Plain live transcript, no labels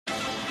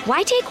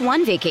Why take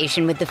one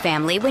vacation with the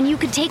family when you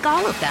could take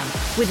all of them?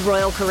 With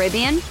Royal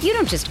Caribbean, you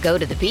don't just go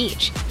to the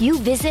beach. You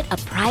visit a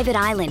private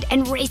island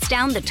and race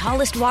down the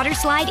tallest water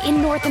slide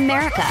in North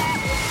America.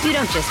 You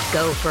don't just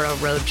go for a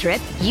road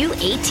trip. You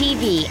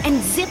ATV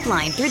and zip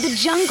line through the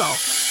jungle.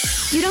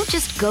 You don't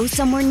just go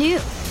somewhere new.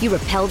 You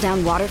rappel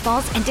down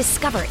waterfalls and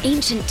discover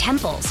ancient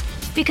temples.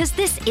 Because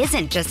this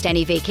isn't just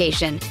any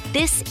vacation.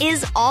 This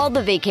is all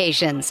the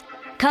vacations.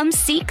 Come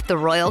seek the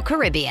Royal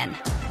Caribbean.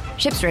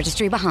 Ships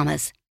Registry,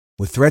 Bahamas.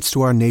 With threats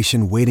to our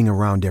nation waiting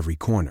around every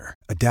corner,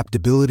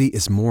 adaptability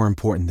is more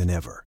important than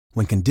ever.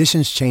 When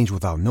conditions change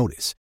without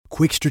notice,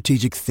 quick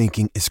strategic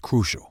thinking is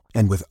crucial.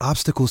 And with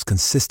obstacles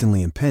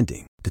consistently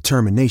impending,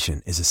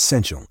 determination is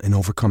essential in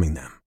overcoming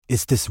them.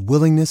 It's this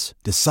willingness,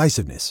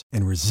 decisiveness,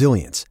 and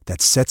resilience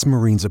that sets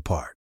Marines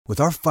apart. With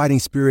our fighting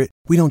spirit,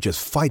 we don't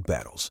just fight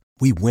battles,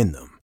 we win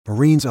them.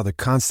 Marines are the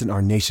constant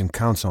our nation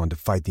counts on to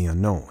fight the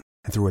unknown.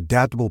 And through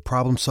adaptable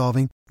problem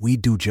solving, we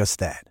do just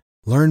that.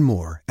 Learn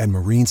more at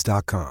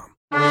marines.com.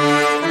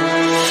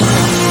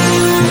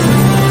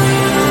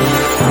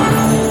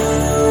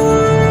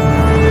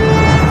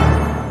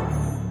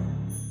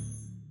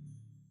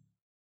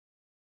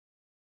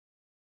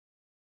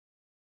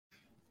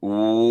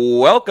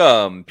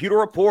 Welcome, Pewter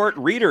Report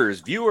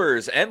readers,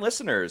 viewers, and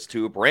listeners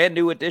to a brand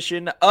new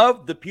edition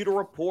of the Pewter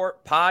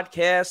Report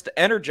podcast,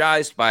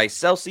 energized by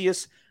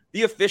Celsius,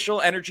 the official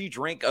energy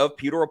drink of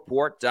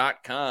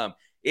pewterreport.com.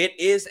 It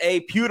is a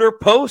Pewter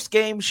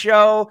post-game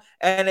show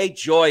and a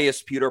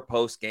joyous Pewter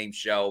post-game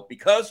show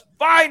because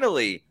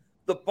finally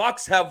the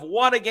Bucs have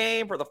won a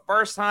game for the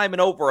first time in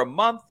over a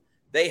month.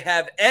 They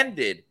have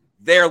ended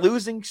their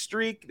losing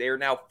streak. They are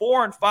now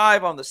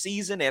 4-5 on the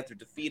season after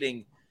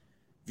defeating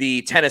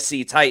the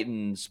Tennessee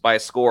Titans by a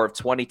score of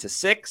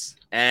 20-6,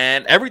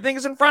 and everything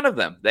is in front of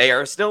them. They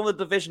are still in the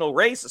divisional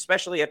race,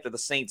 especially after the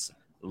Saints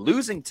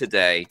losing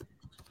today.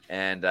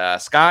 And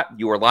Scott,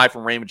 you are live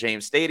from Raymond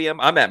James Stadium.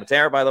 I'm Matt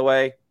Matera, by the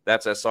way.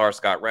 That's SR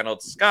Scott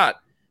Reynolds. Scott,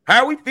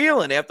 how are we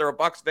feeling after a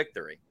Bucs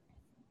victory?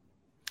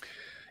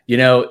 You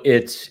know,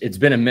 it's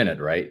been a minute,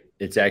 right?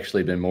 It's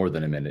actually been more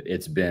than a minute.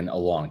 It's been a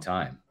long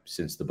time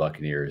since the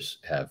Buccaneers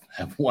have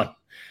won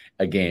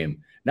a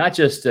game. Not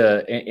just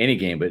any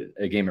game, but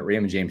a game at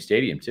Raymond James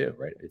Stadium too,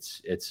 right?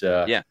 It's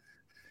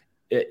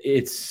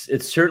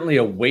certainly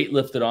a weight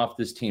lifted off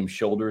this team's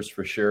shoulders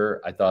for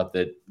sure. I thought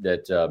that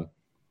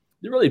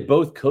really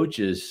both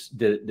coaches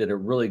did a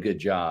really good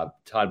job.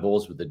 Todd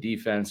Bowles with the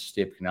defense,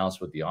 Dave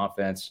Canales with the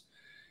offense,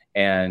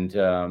 and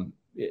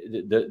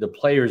the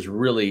players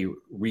really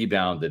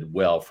rebounded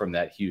well from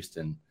that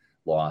Houston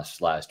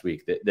loss last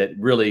week. That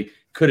really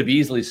could have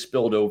easily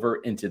spilled over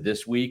into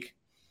this week.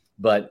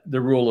 But the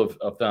rule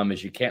of thumb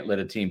is you can't let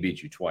a team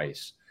beat you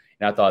twice.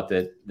 And I thought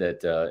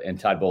that and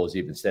Todd Bowles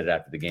even said it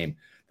after the game,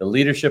 the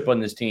leadership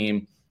on this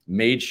team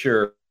made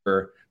sure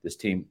this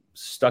team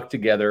stuck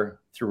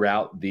together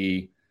throughout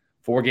the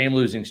 4-game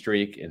losing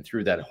streak and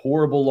through that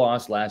horrible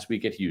loss last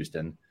week at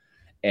Houston.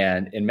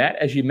 And Matt,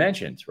 as you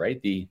mentioned, right,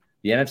 the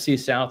NFC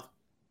South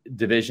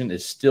division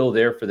is still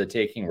there for the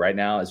taking right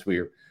now as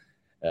we're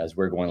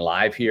going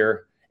live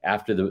here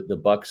after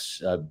the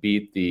Bucs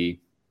beat the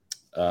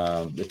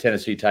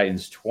Tennessee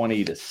Titans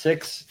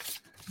 20-6.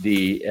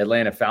 The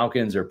Atlanta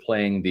Falcons are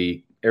playing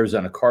the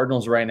Arizona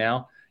Cardinals right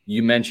now.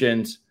 You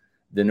mentioned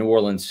the New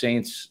Orleans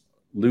Saints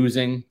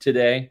losing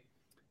today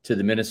to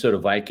the Minnesota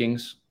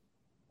Vikings.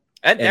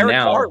 And Eric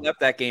Carr left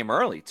that game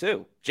early,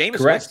 too.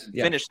 Jameis Winston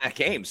yeah. finished that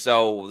game.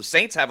 So the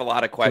Saints have a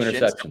lot of questions.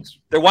 2 interceptions.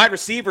 Their wide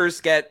receivers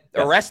get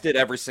arrested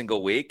every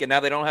single week, and now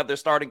they don't have their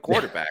starting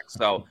quarterback.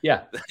 So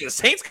yeah, the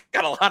Saints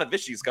got a lot of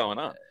issues going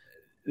on.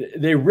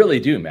 They really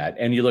do, Matt.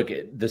 And you look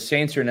at the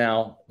Saints are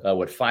now,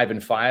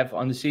 5-5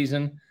 on the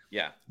season?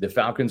 Yeah. The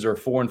Falcons are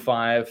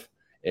 4-5,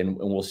 and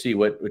we'll see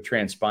what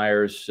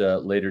transpires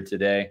later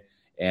today.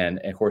 And,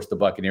 of course, the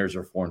Buccaneers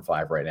are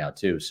 4-5 right now,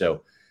 too.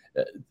 So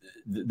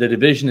the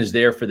division is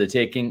there for the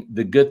taking.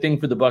 The good thing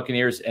for the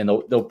Buccaneers, and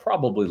they'll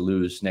probably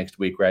lose next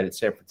week, right, at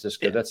San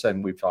Francisco. Yeah. That's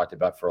something we've talked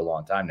about for a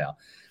long time now.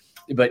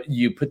 But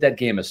you put that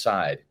game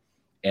aside,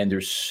 and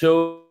there's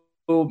so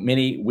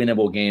many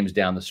winnable games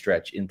down the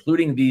stretch,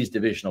 including these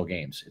divisional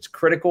games. It's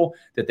critical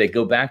that they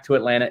go back to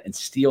Atlanta and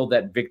steal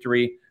that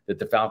victory that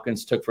the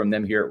Falcons took from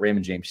them here at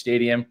Raymond James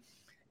Stadium.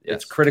 Yes.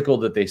 It's critical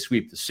that they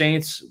sweep the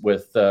Saints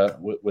with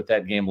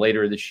that game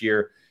later this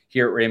year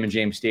here at Raymond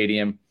James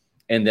Stadium.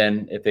 And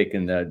then if they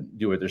can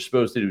do what they're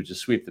supposed to do,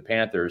 just sweep the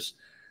Panthers,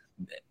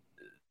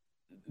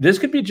 this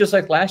could be just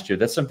like last year.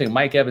 That's something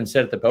Mike Evans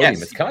said at the podium.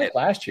 Yes. It's kind of like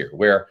last year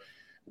where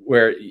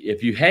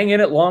if you hang in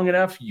it long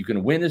enough, you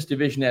can win this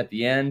division at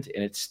the end,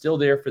 and it's still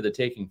there for the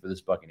taking for this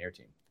Buccaneer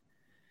team.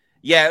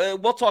 Yeah,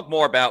 we'll talk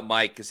more about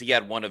Mike because he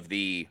had one of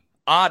the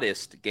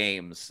oddest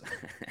games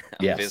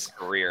of his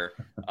career.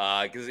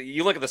 Because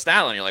you look at the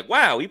stat line, you're like,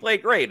 wow, he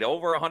played great.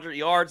 Over 100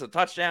 yards, a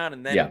touchdown,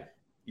 and then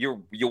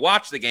you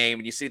watch the game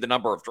and you see the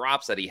number of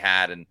drops that he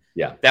had, and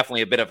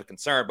definitely a bit of a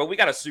concern. But we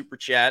got a super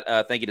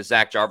chat. Thank you to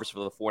Zach Jarvis for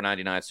the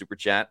 $4.99 super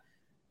chat.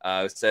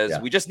 Says,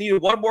 we just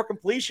needed one more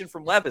completion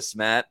from Levis,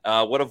 Matt.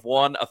 Would have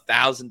won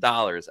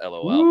 $1,000,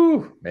 LOL.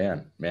 Ooh,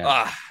 man.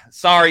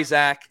 Sorry,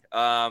 Zach.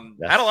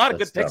 Had a lot of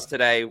good picks tough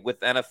today with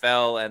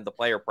NFL and the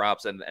player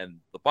props and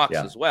the Bucs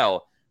as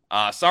well.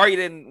 Sorry you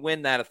didn't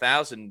win that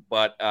 1,000,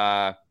 but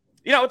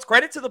it's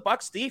credit to the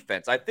Bucs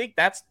defense. I think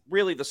that's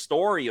really the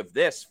story of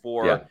this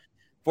for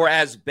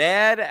as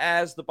bad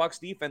as the Bucs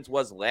defense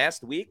was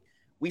last week.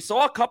 We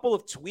saw a couple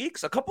of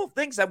tweaks, a couple of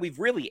things that we've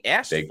really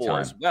asked for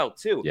as well,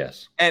 too.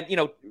 Yes. And,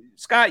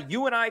 Scott,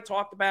 you and I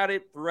talked about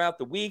it throughout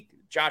the week.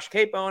 Josh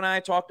Capo and I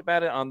talked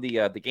about it on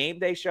the Game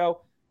Day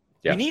show.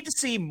 We need to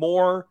see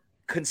more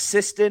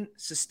consistent,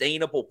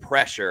 sustainable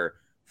pressure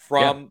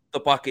from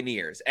the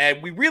Buccaneers.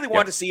 And we really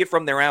wanted to see it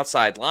from their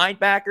outside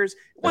linebackers.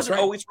 It wasn't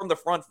always from the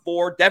front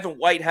four. Devin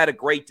White had a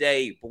great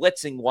day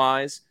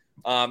blitzing-wise.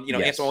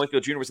 Antoine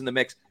Winfield Jr. was in the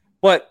mix.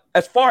 But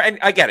and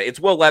I get it, it's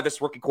Will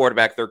Levis, rookie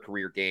quarterback, third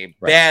career game.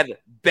 Right.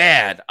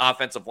 Bad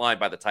offensive line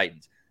by the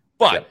Titans.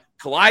 But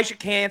Kalijah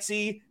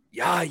Cansey,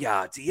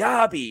 Yaya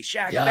Diaby,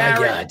 Shaq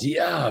Barrett.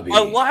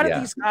 A lot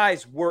of these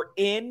guys were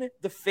in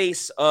the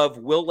face of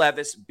Will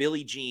Levis,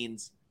 Billy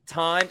Jeans,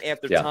 time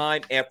after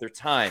time after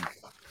time.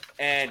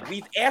 And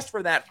we've asked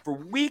for that for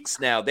weeks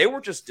now. They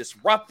were just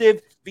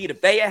disruptive. Vita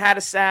Vea had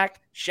a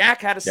sack. Shaq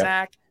had a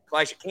sack.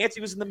 Kalijah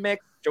Cansey was in the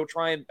mix. Joe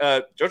Tryon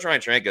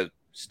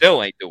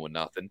still ain't doing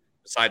nothing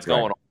besides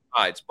going on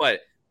sides.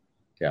 But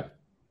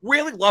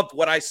really loved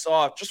what I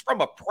saw just from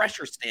a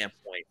pressure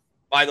standpoint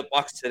by the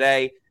Bucs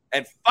today.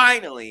 And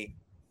finally,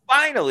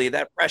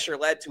 that pressure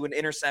led to an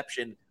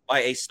interception by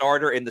a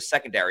starter in the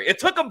secondary. It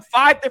took them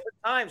 5 different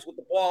times with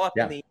the ball up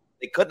in the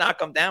 – they could not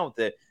come down with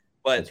it.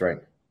 But that's right.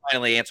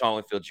 Finally, Antoine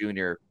Winfield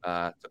Jr.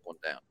 Took one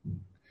down.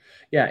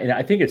 Yeah, and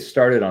I think it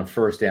started on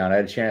first down. I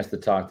had a chance to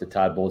talk to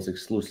Todd Bowles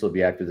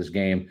exclusively after this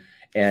game.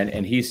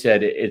 And he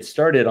said it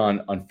started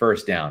on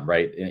first down,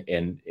 right?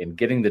 And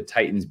getting the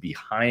Titans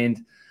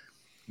behind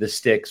the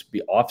sticks,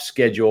 be off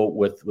schedule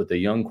with a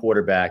young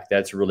quarterback,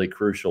 that's really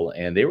crucial.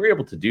 And they were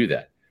able to do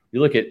that. You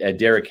look at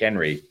Derrick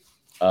Henry,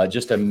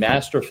 just a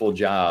masterful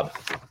job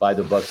by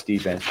the Bucs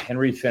defense.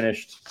 Henry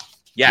finished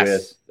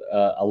with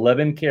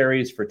 11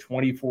 carries for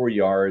 24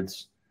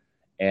 yards,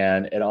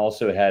 and it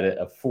also had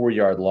a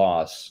 4-yard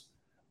loss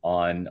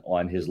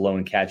on his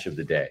lone catch of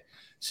the day.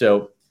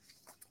 So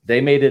they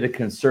made it a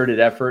concerted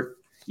effort.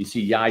 You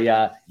see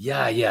Yaya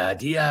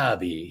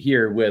Diaby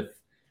here with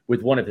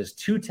one of his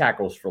 2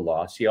 tackles for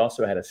loss. He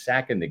also had a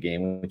sack in the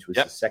game, which was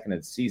his second of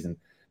the season.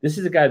 This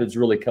is a guy that's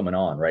really coming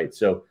on, right?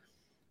 So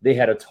they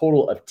had a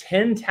total of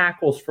 10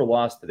 tackles for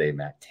loss today,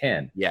 Matt.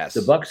 10. Yes.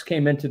 The Bucs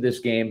came into this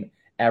game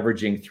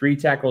averaging 3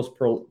 tackles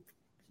for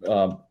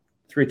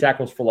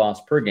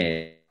loss per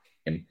game.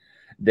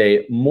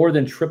 They more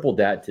than tripled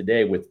that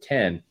today with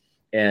 10.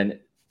 And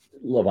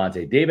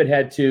Levante David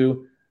had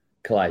 2.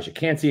 Kalijah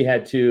Cansey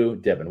had 2.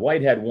 Devin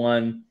White had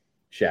 1.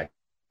 Shaq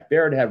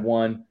Barrett had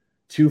 1.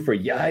 2 for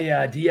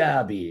Yaya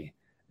Diaby.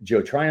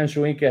 Joe Tryon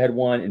had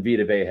 1, and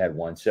Vita Vea had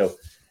 1. So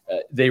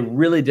they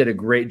really did a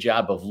great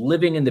job of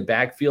living in the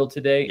backfield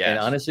today. Yes. And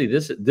honestly,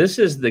 this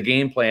is the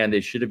game plan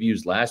they should have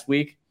used last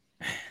week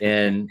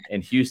in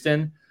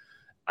Houston.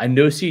 I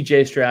know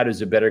C.J. Stroud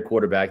is a better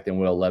quarterback than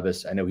Will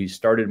Levis. I know he's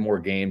started more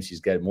games.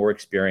 He's got more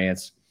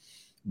experience.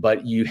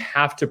 But you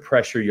have to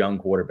pressure young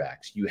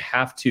quarterbacks. You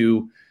have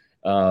to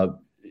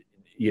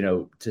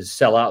to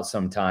sell out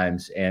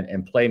sometimes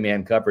and play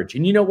man coverage.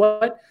 And you know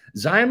what?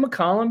 Zion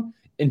McCollum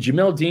and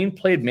Jamel Dean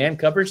played man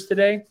coverage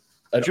today.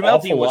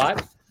 Jamel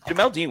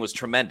Dean was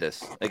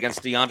tremendous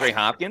against DeAndre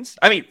Hopkins.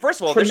 I mean,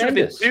 first of all, there should have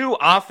been 2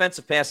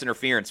 offensive pass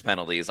interference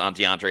penalties on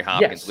DeAndre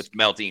Hopkins with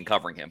Jamel Dean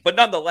covering him. But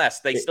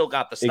nonetheless, they still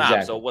got the stop.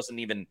 Exactly. So it wasn't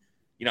even,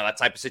 that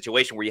type of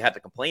situation where you had to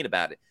complain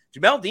about it.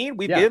 Jamel Dean,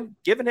 we've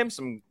given him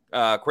some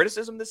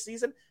criticism this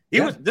season.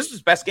 This was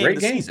his best game of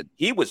the season.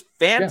 He was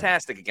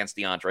fantastic against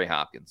DeAndre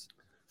Hopkins.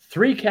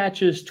 3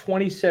 catches,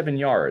 27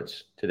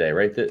 yards today,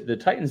 right? The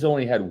Titans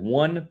only had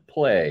 1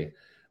 play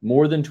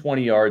more than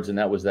 20 yards, and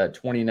that was that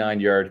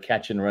 29-yard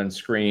catch-and-run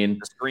screen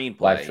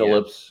by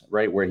Phillips,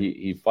 right, where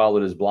he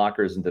followed his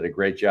blockers and did a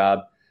great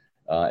job.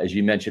 As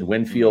you mentioned,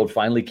 Winfield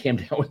finally came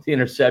down with the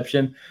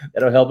interception.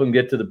 That'll help him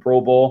get to the Pro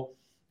Bowl.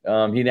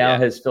 He now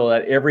has filled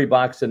out every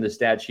box in the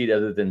stat sheet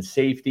other than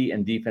safety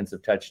and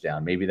defensive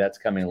touchdown. Maybe that's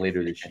coming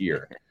later this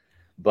year.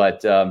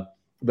 But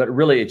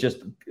really, it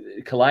just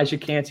Kalijah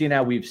Cansey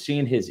now, we've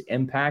seen his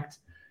impact.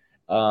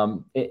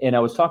 And I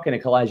was talking to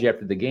Kalijah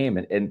after the game,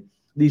 and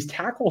these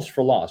tackles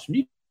for loss, when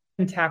you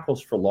get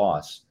tackles for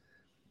loss,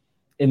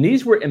 and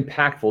these were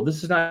impactful.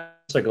 This is not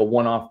just like a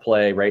one-off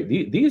play, right?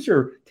 These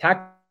are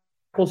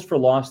tackles for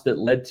loss that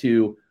led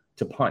to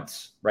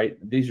punts, right?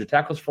 These are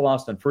tackles for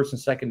loss on first and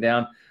second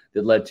down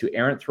that led to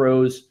errant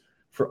throws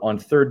on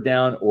third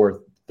down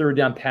or third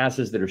down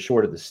passes that are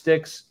short of the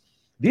sticks.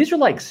 These are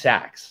like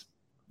sacks.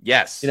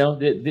 Yes.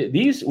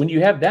 These, when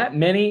you have that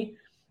many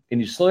and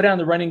you slow down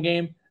the running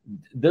game,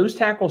 those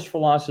tackles for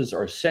losses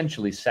are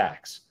essentially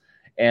sacks.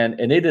 And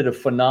they did a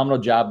phenomenal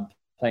job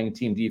playing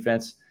team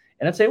defense.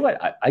 And I'd say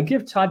I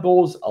give Todd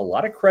Bowles a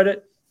lot of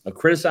credit I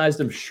criticized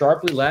him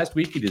sharply last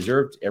week. He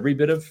deserved every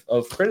bit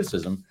of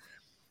criticism.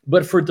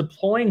 But for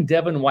deploying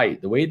Devin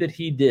White the way that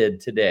he did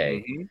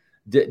today,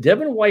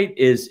 Devin White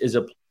is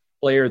a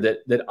player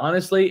that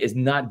honestly is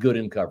not good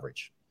in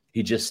coverage.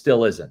 He just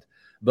still isn't.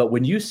 But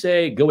when you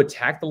say go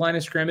attack the line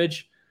of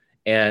scrimmage,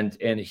 and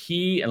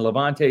he and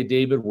Levante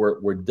David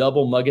were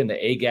double mugging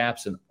the A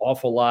gaps an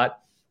awful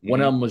lot.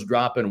 One of them was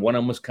dropping, one of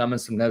them was coming.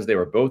 Sometimes they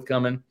were both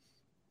coming.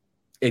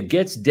 It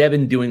gets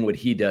Devin doing what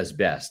he does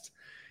best.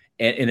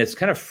 And it's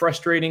kind of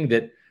frustrating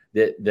that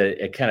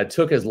it kind of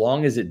took as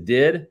long as it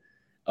did.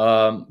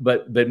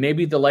 But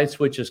maybe the light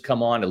switch has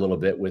come on a little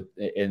bit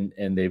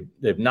and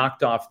they've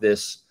knocked off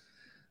this,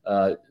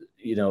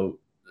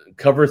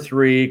 cover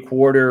 3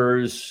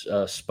 quarters,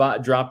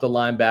 spot drop the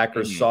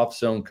linebacker, soft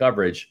zone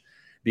coverage,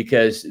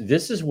 because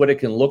this is what it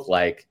can look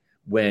like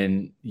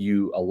when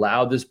you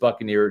allow this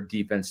Buccaneer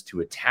defense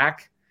to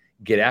attack,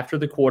 get after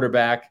the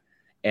quarterback.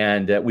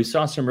 And we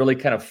saw some really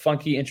kind of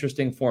funky,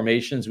 interesting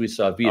formations. We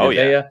saw Vita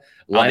Vea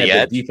line up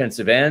at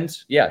defensive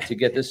ends, to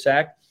get this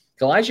sack.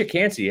 Elijah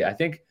Cansey, I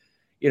think,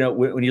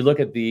 when you look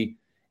at the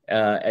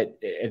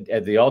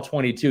at the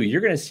all-22,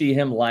 you're going to see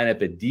him line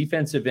up at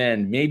defensive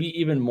end, maybe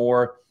even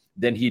more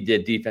than he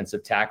did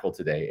defensive tackle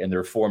today in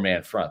their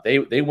 4-man front.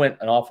 They went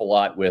an awful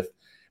lot with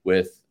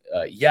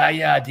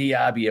Yaya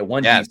Diaby at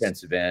one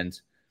defensive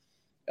end,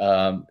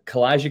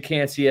 Kalijah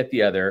Cansey at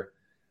the other,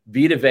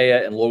 Vita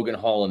Vea and Logan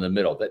Hall in the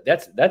middle.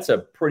 That's a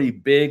pretty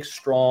big,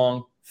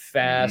 strong,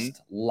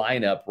 fast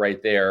lineup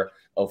right there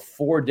of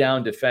 4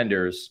 down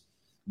defenders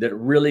that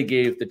really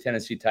gave the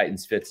Tennessee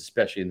Titans fits,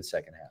 especially in the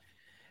second half.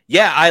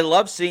 Yeah, I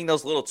love seeing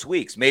those little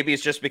tweaks. Maybe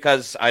it's just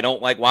because I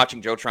don't like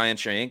watching Joe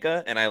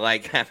Tryon-Shoyinka and I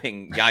like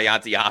having Yaya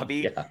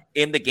Diaby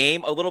in the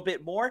game a little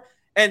bit more.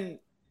 And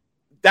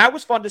that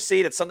was fun to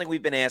see. That's something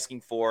we've been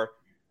asking for.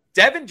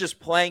 Devin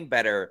just playing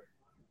better.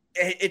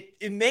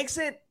 It makes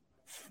it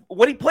 –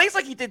 when he plays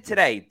like he did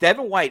today,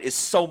 Devin White is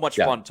so much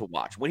fun to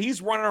watch. When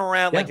he's running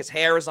around like his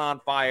hair is on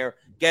fire,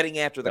 getting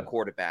after the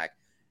quarterback.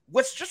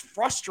 What's just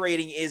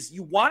frustrating is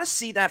you want to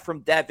see that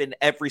from Devin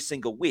every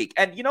single week.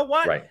 And you know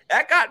what?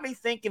 That got me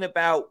thinking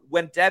about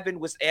when Devin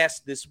was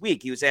asked this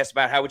week. He was asked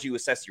about how would you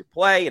assess your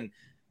play? And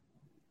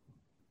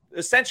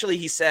essentially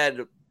he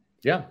said,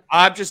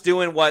 I'm just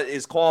doing what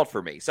is called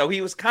for me. So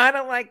he was kind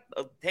of like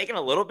taking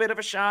a little bit of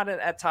a shot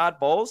at Todd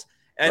Bowles.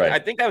 And I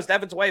think that was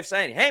Devin's way of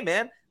saying, hey,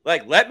 man,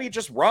 like, let me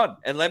just run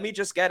and let me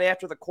just get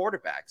after the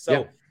quarterback.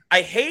 So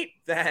I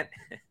hate that –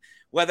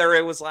 whether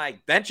it was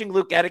like benching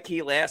Luke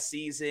Edeke last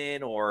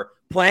season or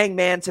playing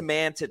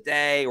man-to-man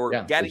today or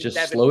getting just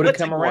Devin slow to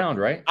come around,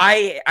 right?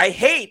 I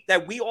hate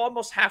that we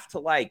almost have to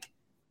like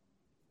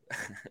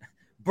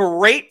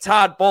berate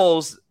Todd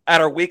Bowles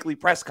at our weekly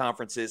press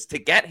conferences to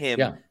get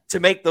him to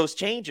make those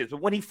changes. But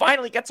when he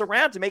finally gets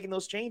around to making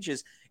those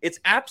changes, it's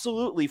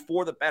absolutely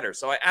for the better.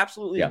 So I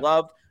absolutely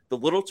loved the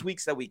little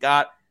tweaks that we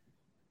got.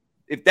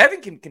 If Devin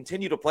can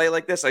continue to play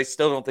like this, I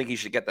still don't think he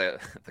should get the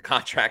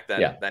contract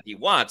that he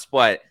wants,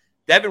 but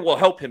Devin will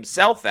help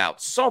himself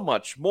out so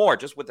much more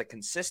just with a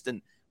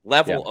consistent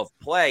level of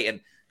play. And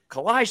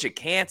Kalijah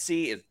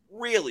Cansey is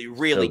really,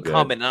 really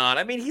coming on.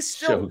 I mean, he's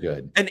still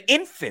an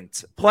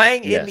infant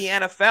playing in the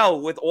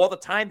NFL with all the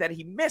time that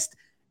he missed.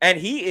 And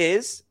he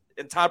is,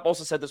 and Todd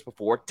Bowles said this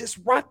before,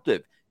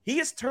 disruptive. He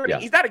is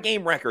turning. He's not a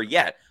game wrecker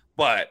yet,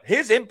 but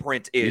his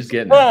imprint is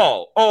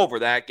all over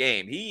that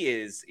game.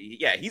 He's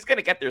going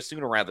to get there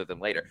sooner rather than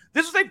later.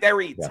 This was a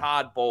very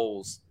Todd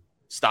Bowles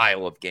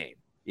style of game,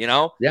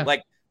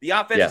 like, the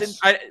offense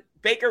didn't.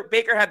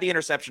 Baker had the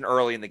interception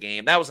early in the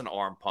game. That was an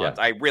arm punt.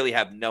 I really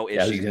have no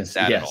issue with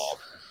that at all.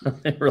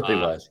 It really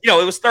was.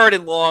 It was 3rd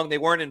and long. They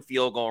weren't in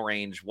field goal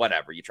range.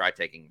 Whatever. You try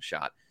taking a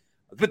shot.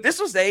 But this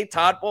was a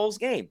Todd Bowles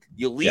game.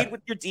 You lead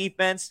with your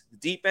defense.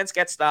 The defense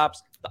gets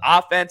stops. The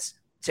offense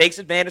takes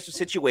advantage of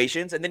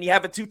situations. And then you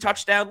have a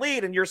 2-touchdown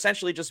lead, and you're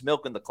essentially just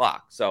milking the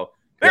clock. So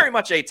very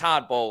much a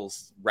Todd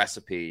Bowles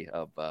recipe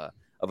of a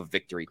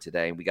victory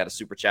today. And we got a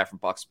super chat from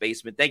Bucs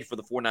Basement. Thank you for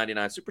the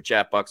 $4.99 super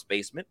chat, Bucs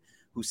Basement,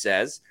 who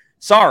says,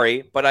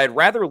 sorry, but I'd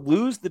rather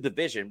lose the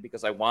division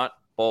because I want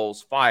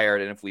Bowles fired.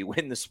 And if we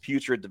win this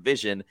putrid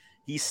division,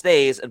 he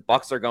stays and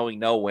Bucs are going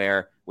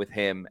nowhere with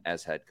him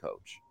as head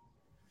coach.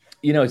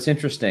 It's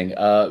interesting.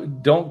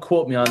 Don't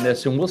quote me on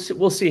this, and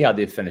we'll see how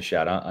they finish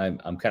out.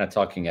 I'm kind of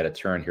talking at a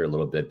turn here a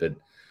little bit, but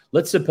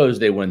let's suppose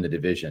they win the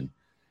division.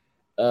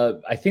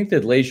 I think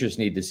that Blazers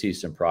need to see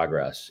some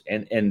progress,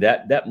 and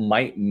that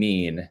might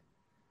mean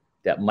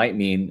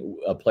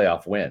a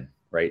playoff win,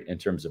 right? In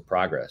terms of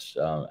progress.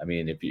 I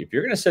mean, if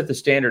you're going to set the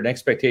standard and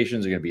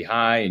expectations are going to be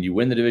high, and you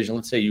win the division,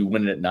 let's say you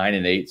win it at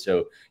 9-8,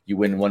 so you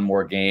win one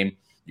more game,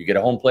 you get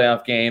a home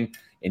playoff game,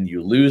 and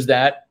you lose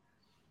that.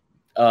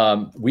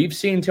 We've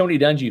seen Tony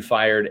Dungy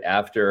fired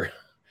after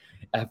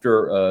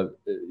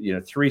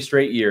 3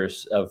 straight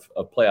years of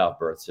playoff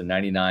berths in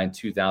 99,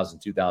 2000,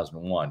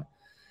 2001.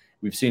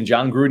 We've seen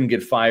John Gruden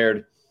get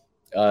fired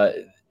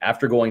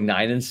after going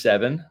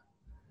 9-7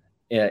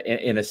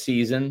 in a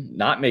season,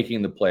 not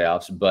making the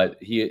playoffs, but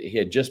he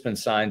had just been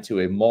signed to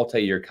a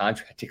multi-year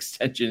contract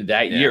extension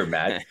that year,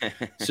 Matt.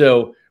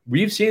 So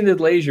we've seen the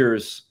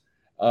Glazers,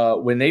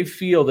 when they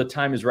feel the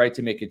time is right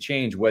to make a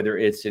change, whether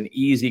it's an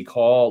easy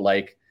call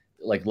like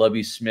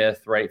Lovie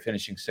Smith, right,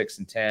 finishing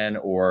 6-10,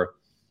 or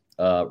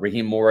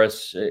Raheem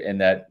Morris in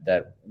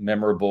that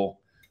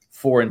memorable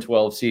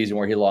 4-12 season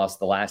where he lost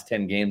the last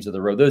 10 games of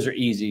the road. Those are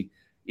easy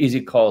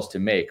calls to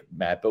make,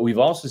 Matt. But we've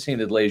also seen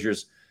the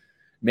Glazers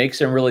make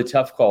some really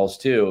tough calls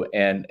too,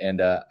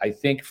 and I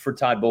think for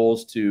Todd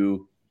Bowles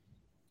to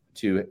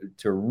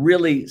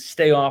really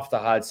stay off the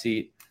hot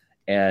seat,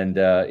 and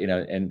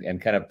and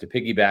kind of to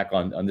piggyback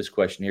on this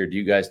question here, do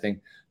you guys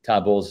think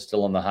Todd Bowles is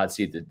still on the hot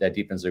seat? That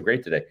defense is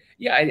great today.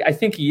 Yeah, I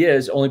think he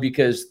is, only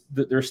because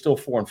they're still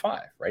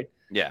 4-5, right?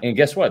 Yeah. And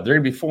guess what? They're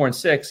going to be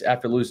 4-6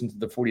 after losing to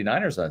the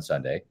 49ers on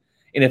Sunday.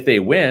 And if they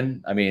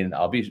win, I mean,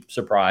 I'll be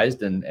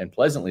surprised and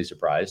pleasantly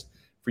surprised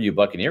for you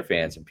Buccaneer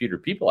fans and Peter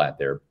people out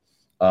there.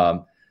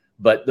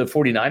 But the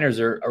 49ers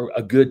are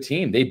a good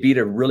team. They beat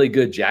a really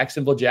good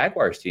Jacksonville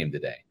Jaguars team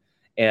today.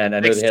 And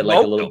I know they had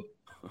like a little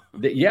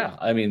yeah,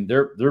 I mean,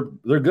 they're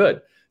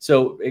good.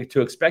 So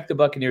to expect the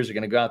Buccaneers are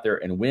going to go out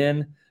there and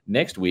win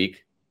next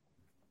week,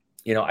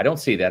 I don't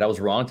see that. I was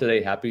wrong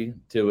today. Happy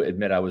to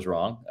admit I was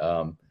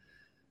wrong.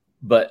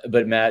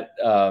 But Matt,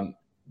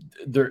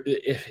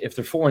 if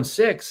they're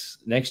 4-6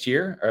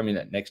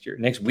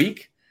 next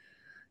week,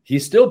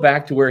 he's still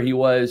back to where he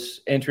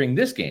was entering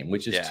this game,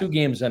 which is 2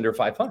 games under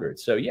 500.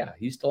 So yeah,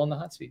 he's still in the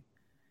hot seat.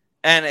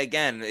 And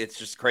again, it's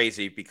just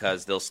crazy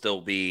because they'll still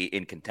be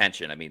in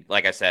contention. I mean,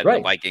 like I said,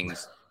 right.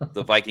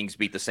 the Vikings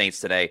beat the Saints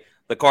today.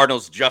 The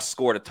Cardinals just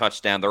scored a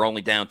touchdown. They're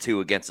only down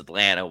 2 against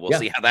Atlanta. We'll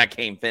see how that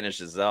game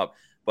finishes up.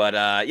 But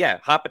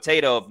hot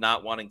potato of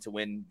not wanting to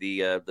win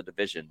the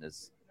division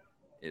is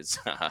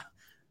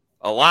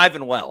alive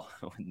and well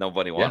with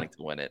nobody wanting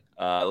to win it.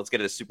 Let's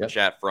get a super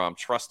chat from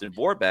Trustin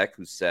Vorbeck,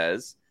 who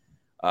says,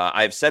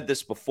 I've said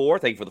this before.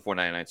 Thank you for the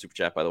 $4.99 super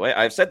chat, by the way.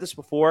 I've said this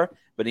before,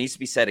 but it needs to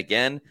be said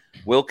again.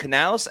 Will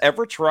Canales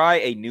ever try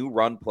a new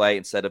run play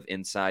instead of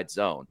inside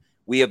zone?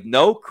 We have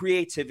no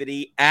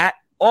creativity at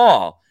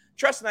all.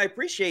 Trustin, I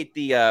appreciate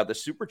the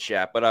super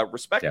chat, but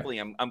respectfully,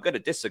 I'm going to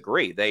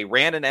disagree. They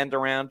ran an end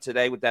around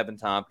today with Devin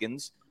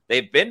Tompkins.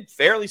 They've been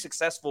fairly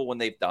successful when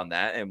they've done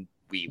that, and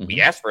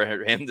we asked for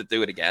him to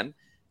do it again,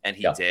 and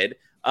he did.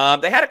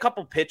 They had a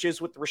couple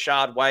pitches with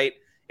Rachaad White.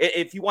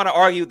 If you want to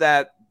argue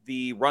that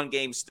the run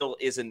game still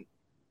isn't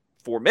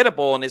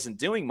formidable and isn't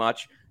doing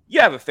much, you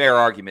have a fair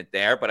argument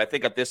there. But I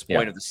think at this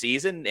point of the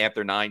season,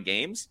 after 9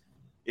 games,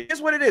 it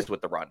is what it is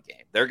with the run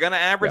game. They're going to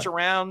average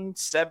around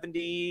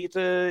 70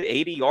 to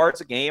 80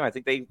 yards a game. I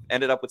think they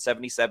ended up with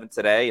 77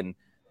 today, and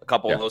a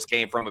couple of those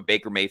came from a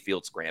Baker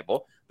Mayfield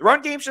scramble. The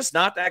run game's just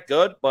not that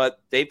good, but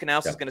Dave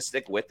Canales is going to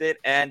stick with it.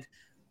 And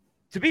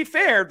to be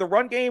fair, the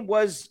run game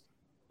was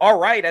all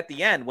right at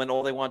the end when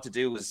all they wanted to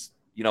do was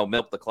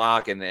milk the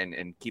clock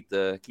and keep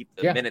the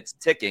minutes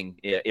ticking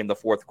in the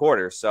fourth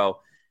quarter. So,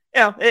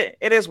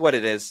 it is what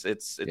it is.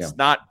 It's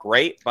not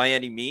great by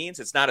any means.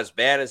 It's not as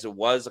bad as it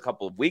was a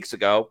couple of weeks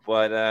ago,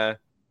 but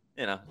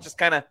just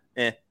kind of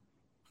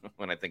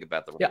when I think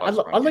about the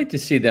I'd like to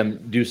see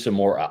them do some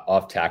more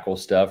off tackle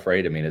stuff,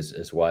 right? I mean,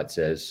 as Watt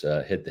says,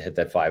 hit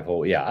that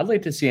 5-hole. Yeah, I'd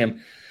like to see him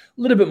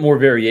a little bit more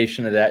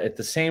variation of that. At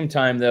the same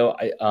time, though,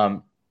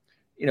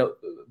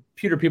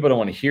 Peter, people don't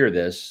want to hear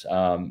this,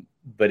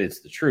 but it's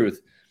the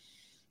truth.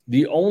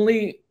 The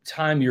only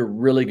time you're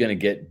really going to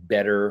get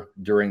better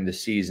during the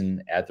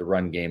season at the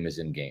run game is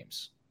in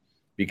games.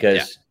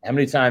 Because how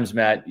many times,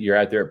 Matt, you're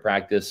out there at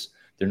practice,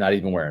 they're not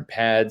even wearing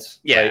pads.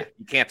 Yeah, right?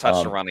 You can't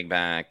touch the running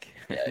back.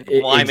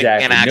 The lineman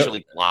can't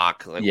actually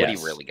block. What are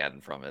you really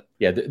getting from it?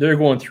 Yeah, they're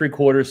going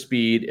 3/4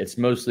 speed. It's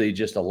mostly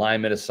just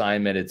alignment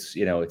assignment. It's,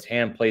 it's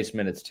hand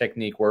placement. It's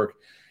technique work.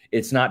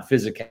 It's not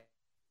physical,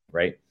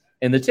 right?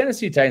 And the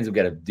Tennessee Titans have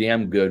got a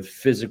damn good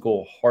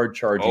physical,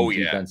 hard-charging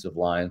defensive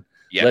line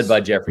led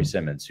by Jeffrey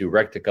Simmons, who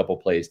wrecked a couple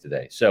plays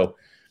today. So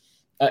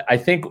I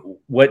think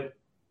what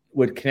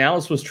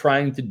Canales was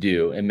trying to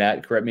do, and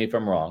Matt, correct me if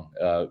I'm wrong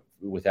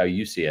with how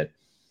you see it,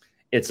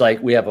 it's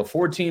like we have a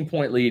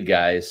 14-point lead,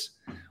 guys.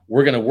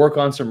 We're going to work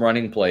on some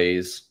running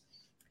plays.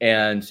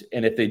 And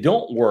if they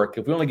don't work,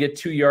 if we only get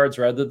 2 yards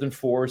rather than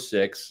 4 or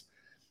 6,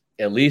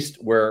 at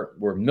least we're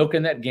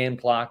milking that game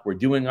clock. We're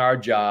doing our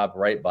job,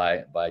 right,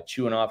 by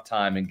chewing off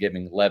time and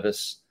giving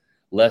Levis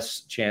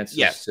less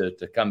chances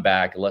to come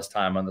back, less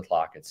time on the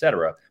clock, et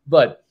cetera.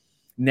 But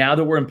now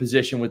that we're in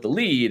position with the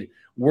lead,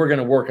 we're going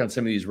to work on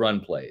some of these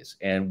run plays.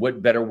 And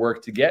what better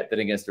work to get than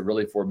against a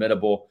really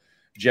formidable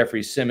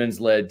Jeffrey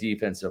Simmons-led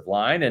defensive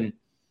line? And,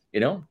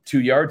 2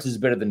 yards is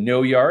better than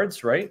no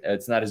yards, right?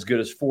 It's not as good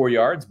as 4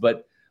 yards,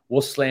 but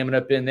we'll slam it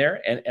up in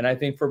there. And I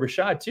think for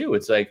Rachaad, too,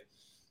 it's like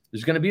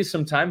there's going to be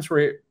some times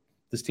where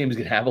this team is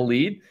going to have a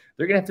lead.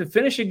 They're going to have to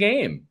finish a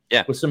game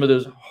with some of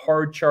those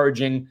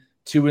hard-charging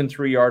 2 and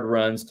 3 yard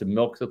runs to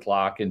milk the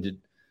clock and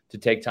to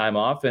take time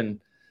off. And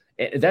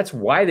that's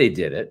why they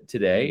did it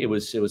today. It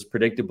was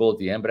predictable at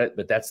the end,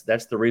 but that's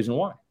the reason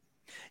why.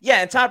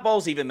 Yeah, and Todd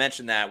Bowles even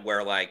mentioned that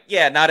where, like,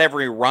 yeah, not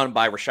every run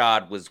by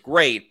Rashad was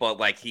great, but,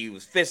 like, he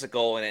was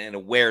physical and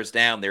it wears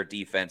down their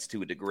defense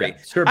to a degree. Yeah,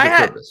 served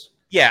a purpose.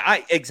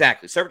 Yeah,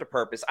 exactly. Served a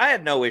purpose. I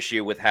had no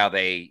issue with how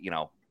they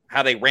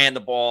ran the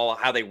ball,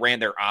 how they ran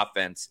their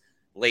offense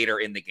later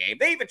in the game.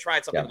 They even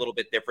tried something a little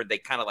bit different. They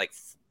kind of like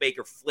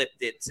Baker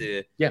flipped it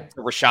to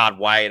Rashad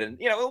White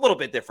and, a little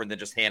bit different than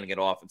just handing it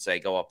off and say,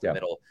 go up the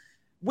middle.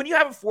 When you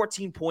have a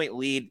 14-point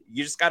lead,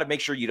 you just got to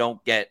make sure you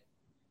don't get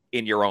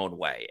in your own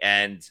way.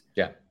 And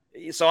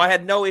so I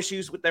had no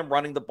issues with them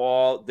running the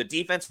ball. The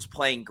defense was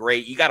playing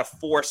great. You got to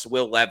force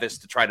Will Levis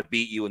to try to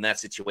beat you in that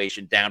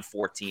situation, down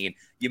 14.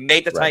 You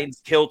made the Titans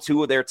kill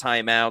 2 of their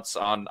timeouts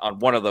on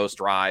one of those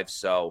drives.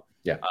 So,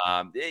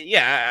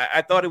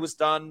 I thought it was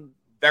done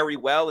very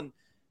well. And,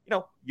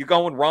 you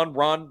go and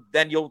run,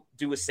 then you'll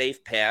do a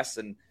safe pass.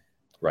 And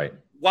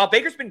while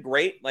Baker's been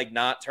great, like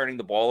not turning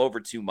the ball over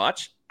too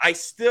much, I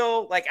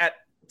still, like, at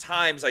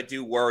times I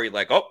do worry,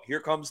 like, oh, here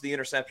comes the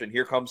interception,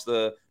 here comes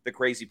the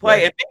crazy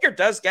play. And Baker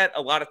does get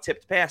a lot of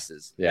tipped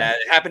passes.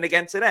 It happened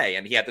again today,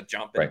 and he had to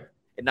jump and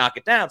knock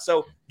it down.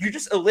 So you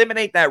just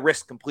eliminate that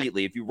risk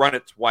completely if you run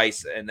it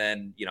twice and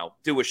then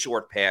do a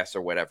short pass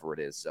or whatever it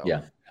is. So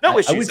no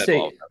issues at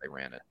all how they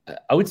ran it.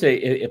 I would say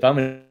if I'm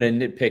going to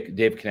nitpick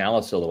Dave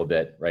Canales a little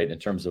bit, right, in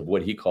terms of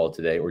what he called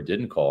today or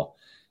didn't call,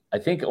 I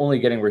think only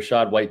getting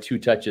Rashad White 2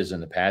 touches in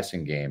the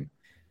passing game.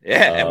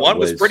 Yeah, and one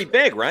was pretty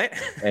big, right?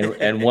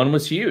 and one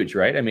was huge,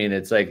 right? I mean,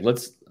 it's like,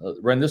 let's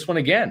run this one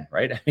again,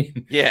 right? I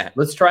mean,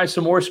 let's try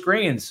some more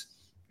screens.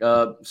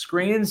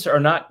 Screens are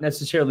not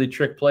necessarily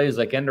trick plays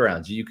like end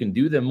arounds. You can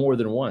do them more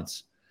than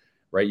once,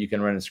 right? You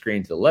can run a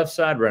screen to the left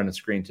side, run a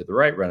screen to the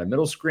right, run a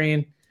middle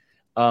screen.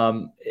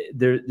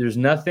 There's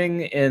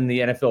nothing in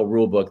the NFL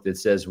rule book that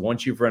says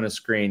once you've run a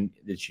screen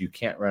that you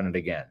can't run it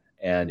again.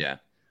 And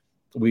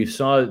we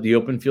saw the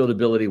open field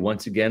ability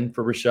once again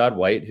for Rashad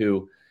White,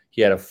 who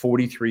he had a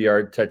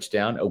 43-yard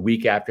touchdown a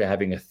week after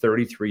having a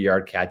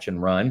 33-yard catch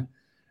and run,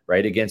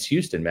 right, against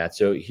Houston, Matt.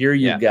 So here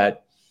you've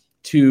got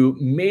 2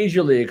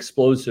 majorly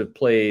explosive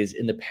plays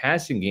in the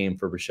passing game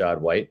for Rashad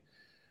White,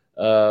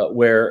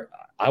 where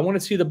I want to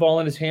see the ball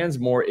in his hands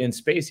more in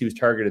space. He was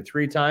targeted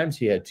 3 times.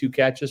 He had 2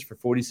 catches for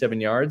 47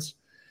 yards.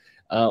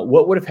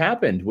 What would have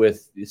happened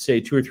with,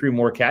 say, 2 or 3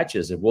 more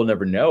catches? We'll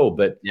never know,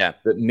 but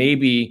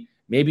maybe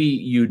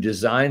you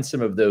design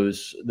some of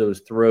those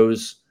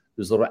throws,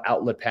 those little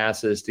outlet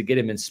passes to get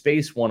him in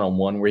space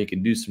one-on-one where he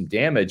can do some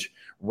damage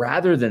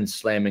rather than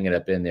slamming it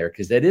up in there,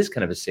 because that is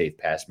kind of a safe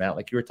pass, Matt,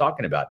 like you were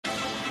talking about.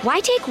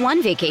 Why take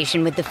one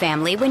vacation with the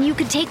family when you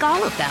could take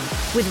all of them?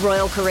 With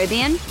Royal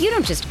Caribbean, you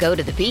don't just go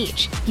to the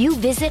beach. You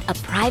visit a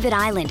private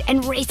island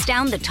and race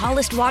down the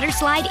tallest water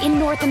slide in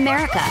North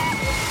America.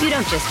 You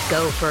don't just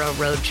go for a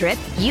road trip.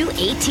 You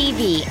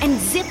ATV and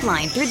zip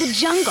line through the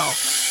jungle.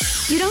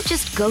 You don't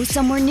just go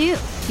somewhere new.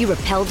 You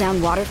rappel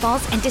down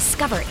waterfalls and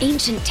discover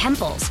ancient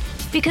temples.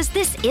 Because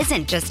this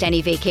isn't just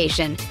any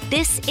vacation.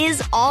 This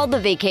is all the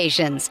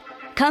vacations.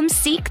 Come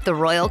seek the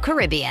Royal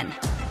Caribbean.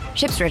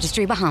 Ships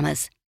Registry,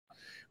 Bahamas.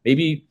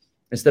 Maybe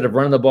instead of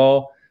running the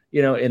ball,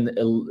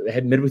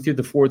 midway through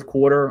the 4th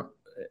quarter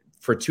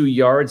for 2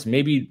 yards,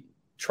 maybe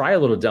try a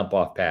little dump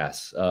off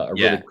pass, a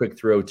really quick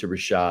throw to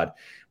Rashad,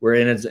 where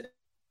it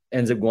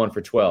ends up going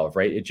for 12,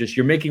 right?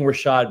 You're making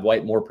Rashad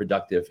White more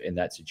productive in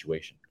that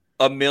situation.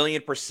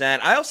 1,000,000%.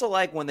 I also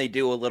like when they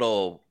do a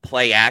little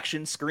play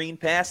action screen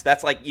pass.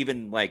 That's like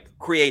even like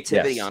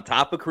creativity on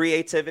top of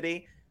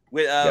creativity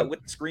with the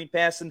screen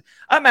pass. And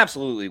I'm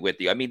absolutely with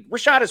you. I mean,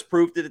 Rashad has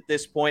proved it at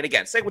this point.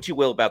 Again, say what you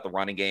will about the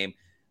running game,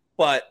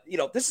 but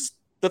this is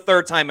the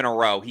 3rd time in a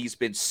row he's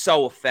been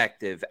so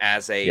effective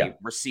as a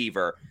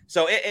receiver.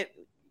 So it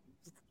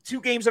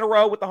 2 games in a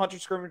row with the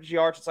 100 scrimmage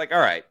yards. It's like,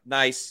 all right,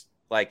 nice.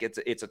 Like it's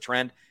a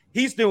trend.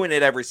 He's doing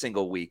it every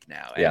single week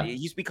now. And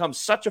he's become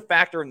such a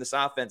factor in this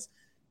offense.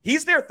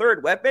 He's their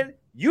 3rd weapon.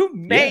 You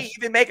may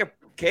even make a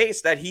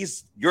case that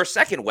he's your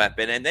 2nd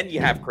weapon. And then you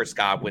have Chris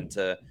Godwin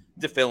to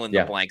fill in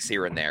the blanks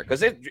here and there.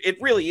 Because it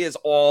really is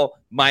all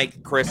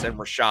Mike, Chris, and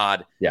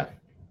Rashad. Yeah.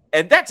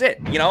 And that's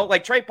it.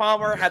 Like Trey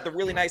Palmer had the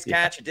really nice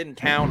catch. It didn't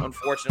count,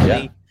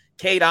 unfortunately. Yeah.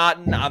 Cade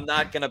Otton, I'm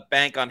not going to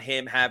bank on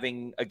him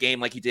having a game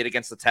like he did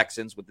against the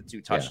Texans with the 2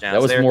 touchdowns. That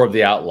was more of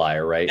the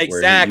outlier, right?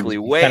 Exactly.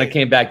 He kind of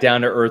came back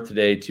down to earth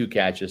today, 2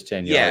 catches,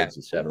 10 yards,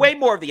 etc. Way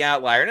more of the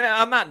outlier. And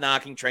I'm not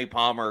knocking Trey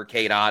Palmer or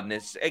Cade Otton.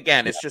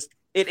 It's just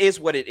it is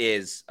what it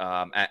is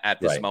at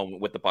this moment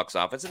with the Bucs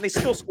offense, and they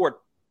still scored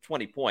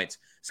 20 points.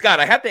 Scott,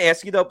 I have to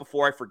ask you though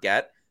before I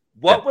forget,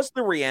 what was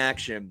the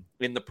reaction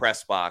in the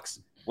press box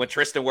when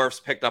Tristan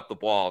Wirfs picked up the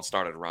ball and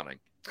started running?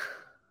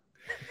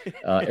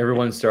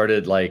 Everyone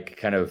started like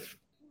kind of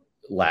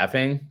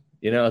laughing,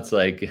 it's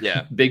like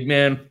big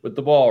man with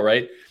the ball,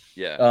 right?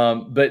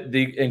 Yeah. But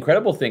the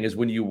incredible thing is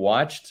when you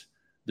watched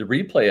the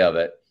replay of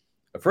it,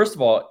 first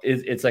of all,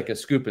 it's like a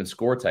scoop and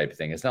score type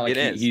thing. It's not like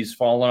he's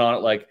falling on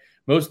it like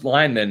most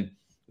linemen.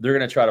 They're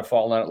going to try to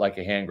fall on it like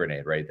a hand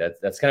grenade, right?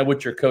 That's kind of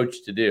what you're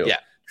coached to do. Yeah.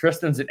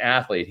 Tristan's an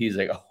athlete. He's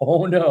like,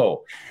 oh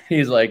no.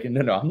 He's like,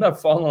 no, I'm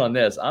not falling on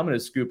this. I'm going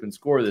to scoop and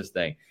score this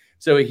thing.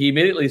 So he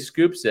immediately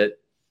scoops it.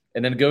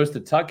 and then goes to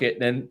tuck it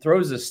and then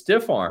throws a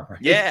stiff arm.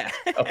 Right? Yeah.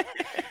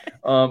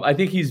 I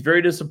think he's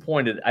very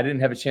disappointed. I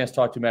didn't have a chance to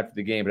talk to him after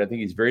the game, but I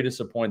think he's very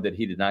disappointed that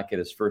he did not get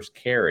his first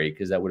carry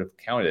because that would have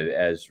counted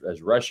as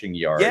rushing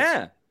yards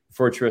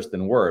for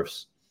Tristan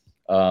Wirfs.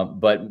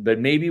 But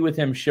maybe with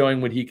him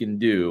showing what he can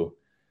do,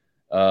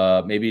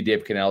 maybe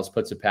Dave Canales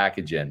puts a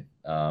package in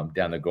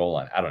down the goal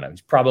line. I don't know.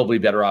 He's probably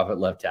better off at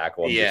left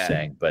tackle. I'm just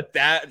saying, but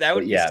that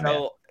would be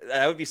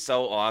that would be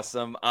so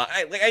awesome.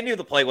 I knew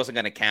the play wasn't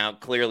going to count.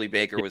 Clearly,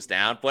 Baker was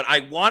down, but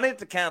I wanted it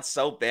to count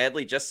so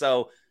badly just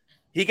so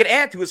he could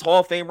add to his Hall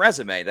of Fame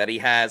resume that he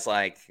has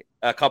like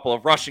a couple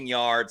of rushing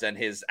yards and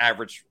his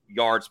average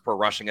yards per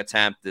rushing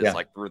attempt is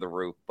like through the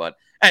roof. But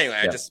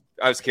anyway,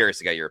 I was curious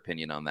to get your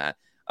opinion on that.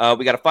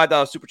 We got a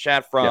 $5 super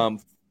chat from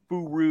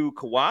Furu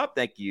Kawab.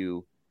 Thank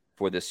you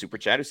for this super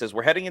chat. Who says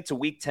we're heading into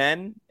week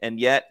 10 and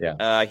yet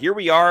here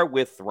we are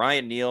with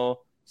Ryan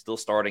Neal still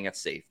starting at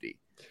safety.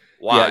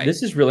 Why? Yeah,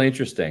 this is really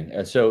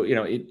interesting. So,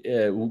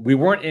 we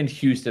weren't in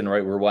Houston,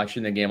 right? We're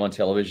watching the game on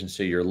television,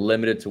 so you're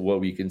limited to what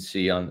we can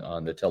see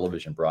on the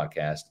television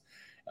broadcast.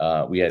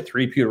 We had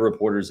 3 Pewter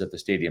reporters at the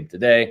stadium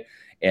today,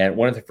 and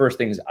one of the first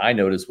things I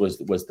noticed was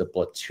the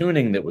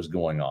platooning that was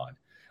going on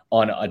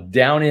a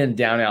down-in,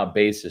 down-out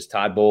basis.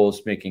 Todd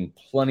Bowles making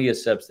plenty of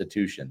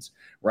substitutions.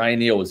 Ryan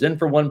Neal was in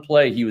for one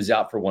play. He was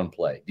out for one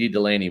play. Dee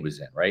Delaney was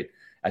in, right?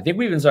 I think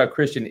we even saw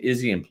Christian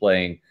Izien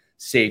playing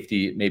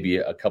safety maybe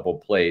a couple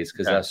plays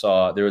because I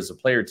saw there was a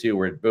play or two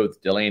where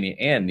both Delaney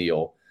and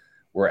Neal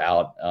were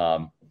out.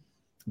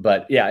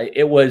 But yeah,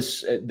 it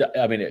was,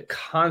 a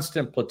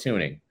constant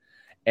platooning.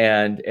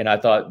 And I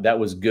thought that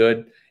was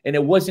good. And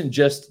it wasn't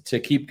just to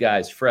keep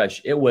guys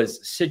fresh. It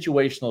was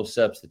situational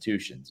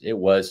substitutions. It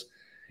was,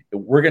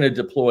 we're going to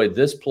deploy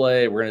this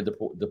play. We're going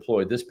to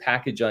deploy this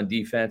package on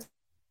defense.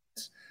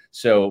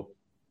 So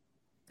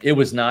it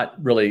was not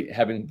really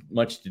having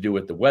much to do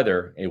with the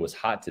weather. It was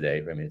hot today.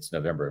 I mean, it's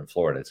November in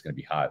Florida. It's going to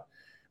be hot.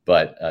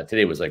 But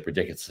today was like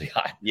ridiculously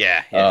hot.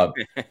 Yeah.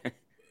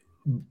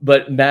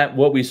 But Matt,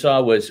 what we saw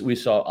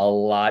a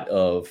lot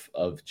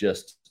of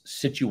just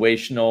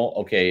situational.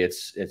 Okay,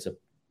 it's a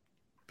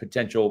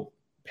potential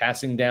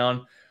passing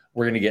down.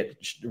 We're going to get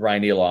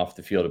Ryan Neal off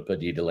the field and put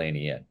Dee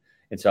Delaney in.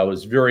 And so I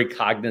was very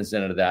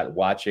cognizant of that,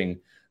 watching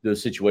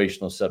those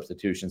situational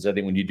substitutions. I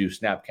think when you do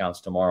snap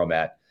counts tomorrow,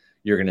 Matt,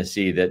 you're going to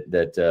see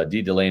that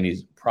Dee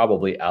Delaney's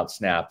probably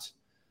outsnapped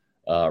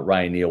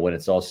Ryan Neal when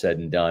it's all said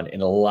and done.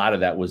 And a lot of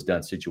that was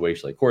done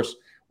situationally. Of course,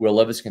 Will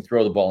Levis can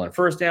throw the ball on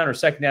first down or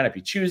second down if he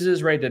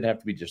chooses, right? It doesn't have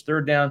to be just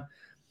third down.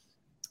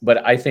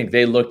 But I think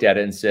they looked at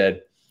it and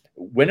said,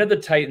 when are the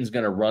Titans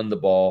going to run the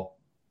ball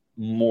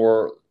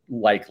more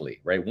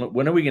likely, right?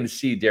 When are we going to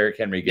see Derrick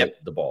Henry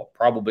get the ball?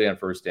 Probably on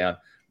first down.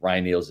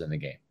 Ryan Neal's in the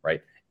game,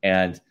 right?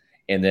 And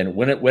then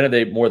when are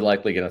they more than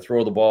likely going to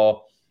throw the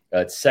ball?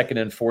 It's 2nd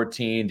and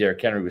 14.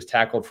 Derrick Henry was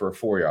tackled for a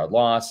 4-yard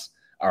loss.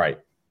 All right,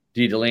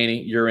 Dee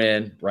Delaney, you're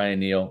in. Ryan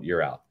Neal,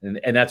 you're out.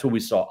 And that's what we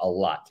saw a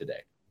lot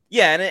today.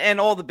 Yeah,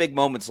 and all the big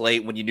moments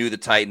late when you knew the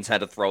Titans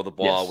had to throw the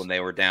ball when they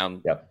were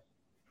down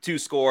 2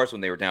 scores, when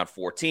they were down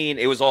 14.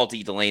 It was all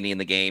Dee Delaney in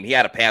the game. He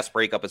had a pass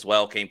breakup as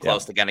well, came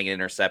close to getting an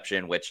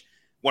interception, which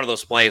one of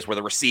those plays where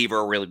the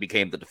receiver really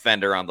became the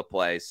defender on the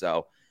play.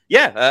 So,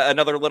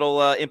 another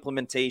little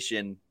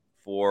implementation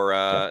for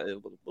a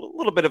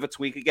little bit of a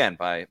tweak again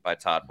by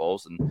Todd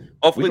Bowles, and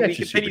hopefully we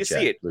continue to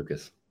see it.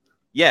 Lucas.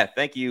 Yeah,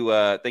 thank you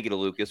to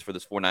Lucas for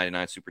this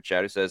 $4.99 super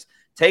chat. Who says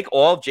take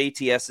all of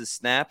JTS's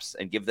snaps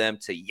and give them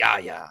to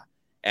Yaya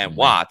and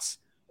Watts.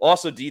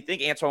 Also, do you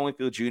think Antoine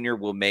Winfield Jr.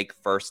 will make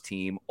first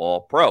team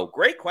All-Pro?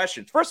 Great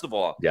question. First of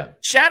all,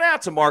 shout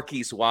out to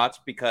Marquise Watts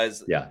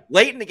because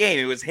late in the game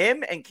it was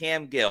him and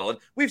Cam Gill, and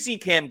we've seen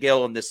Cam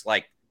Gill in this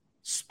like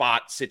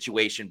spot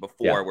situation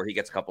before where he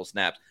gets a couple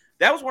snaps.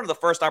 That was one of the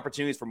first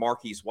opportunities for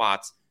Marquise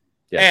Watts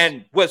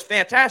and was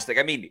fantastic.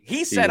 I mean,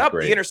 he set up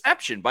the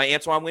interception by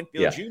Antoine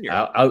Winfield Jr.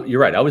 You're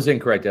right. I was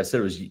incorrect. I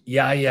said it was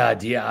Yaya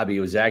Diaby.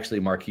 It was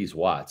actually Marquise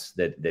Watts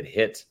that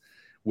hit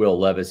Will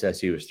Levis as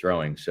he was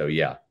throwing. So,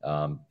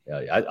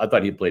 I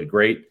thought he played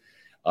great.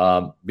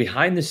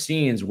 Behind the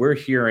scenes, we're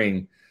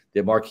hearing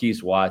that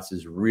Marquise Watts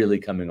is really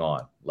coming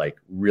on.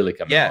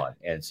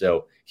 And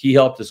so he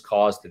helped his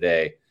cause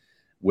today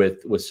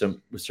with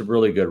some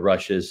really good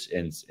rushes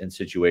and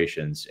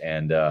situations.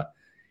 And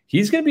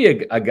he's going to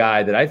be a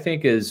guy that I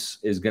think is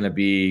going to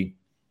be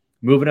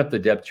moving up the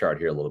depth chart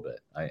here a little bit.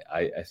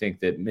 I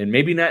think that, and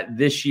maybe not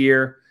this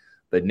year,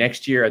 but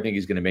next year, I think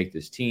he's going to make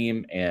this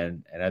team.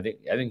 And I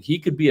think he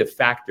could be a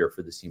factor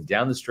for this team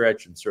down the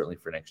stretch and certainly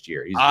for next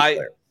year. He's a good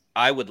player.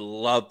 I would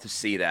love to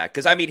see that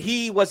because, I mean,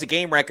 he was a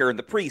game wrecker in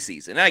the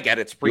preseason. I get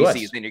it's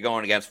preseason. You're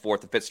going against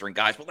fourth and fifth string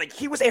guys, but like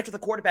he was after the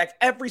quarterback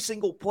every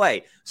single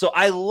play. So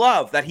I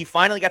love that he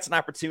finally gets an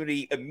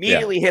opportunity,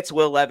 immediately hits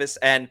Will Levis,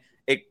 and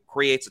it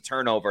creates a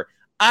turnover.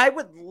 I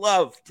would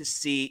love to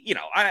see,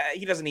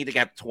 he doesn't need to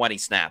get 20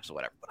 snaps or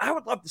whatever, but I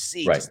would love to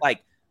see just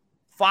like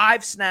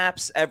 5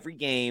 snaps every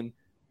game,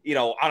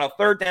 on a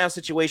third down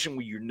situation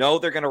where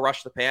they're going to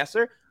rush the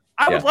passer.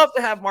 I would love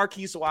to have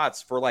Marquise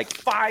Watts for like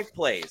 5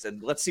 plays,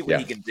 and let's see what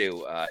he can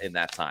do in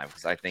that time.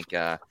 Because I think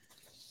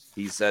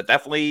He's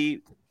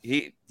definitely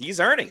he's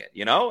earning it.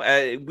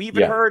 We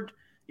even heard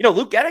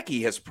Luke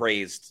Gedeke has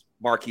praised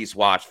Marquise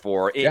Watts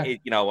for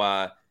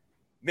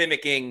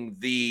mimicking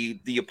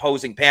the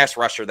opposing pass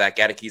rusher that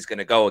Gedeke's going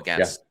to go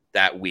against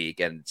that week,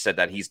 and said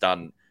that he's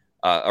done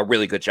a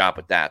really good job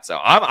with that. So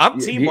I'm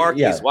team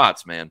Marquise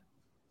Watts, man.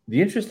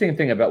 The interesting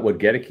thing about what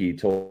Gedeke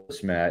told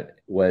us, Matt,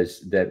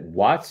 was that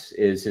Watts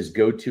is his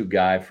go-to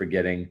guy for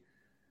getting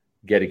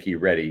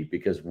Gedeke ready,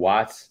 because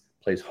Watts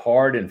plays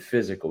hard and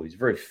physical. He's a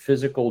very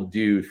physical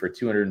dude for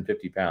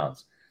 250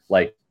 pounds,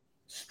 like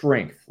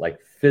strength, like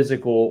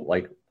physical,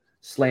 like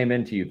slam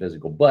into you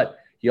physical. But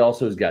he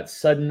also has got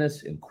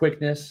suddenness and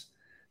quickness.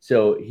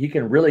 So he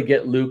can really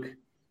get Luke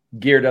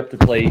geared up to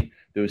play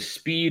those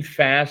speed,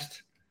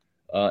 fast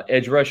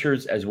edge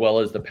rushers, as well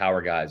as the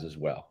power guys as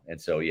well. And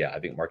so, I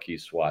think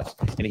Marquise Watts,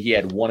 and he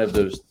had one of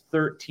those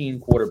 13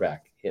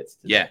 quarterback hits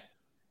today.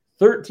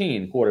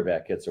 13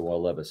 quarterback hits are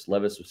Will Levis.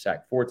 Levis was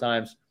sacked 4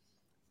 times,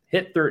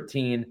 hit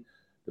 13.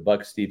 The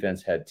Bucs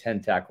defense had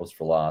 10 tackles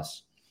for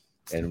loss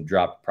and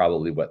dropped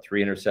probably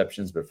 3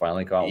 interceptions, but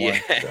finally caught one.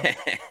 So.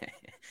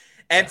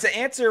 And to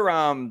answer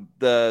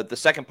the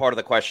second part of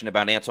the question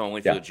about Antoine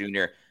Winfield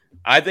Jr.,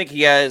 I think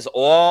he has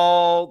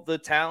all the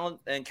talent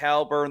and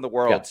caliber in the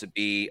world to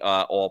be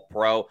all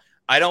pro.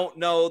 I don't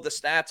know the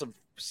stats of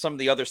some of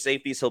the other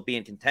safeties he'll be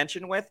in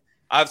contention with.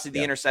 Obviously,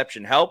 the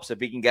interception helps.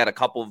 If he can get a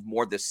couple of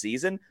more this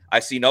season,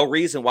 I see no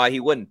reason why he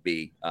wouldn't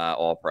be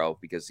all pro,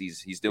 because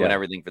he's doing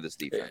everything for this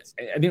defense.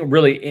 I think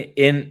really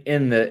in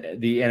the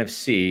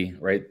NFC,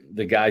 right,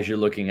 the guys you're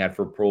looking at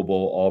for Pro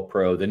Bowl, all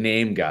pro, the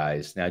name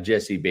guys. Now,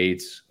 Jesse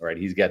Bates, right,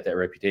 he's got that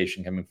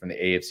reputation coming from the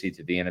AFC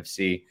to the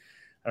NFC.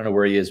 I don't know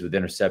where he is with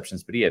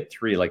interceptions, but he had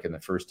 3 in the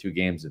first 2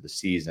 games of the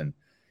season.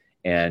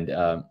 And,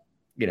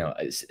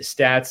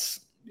 stats,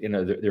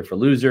 they're for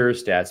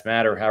losers. Stats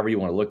matter, however you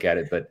want to look at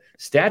it. But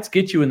stats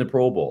get you in the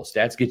Pro Bowl.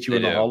 Stats get you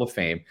in the Hall of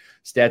Fame.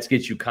 Stats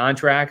get you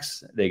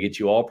contracts. They get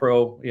you all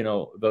pro,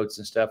 votes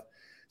and stuff.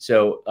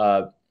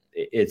 So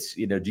it's,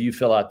 do you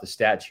fill out the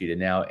stat sheet? And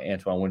now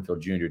Antoine Winfield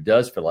Jr.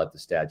 does fill out the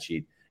stat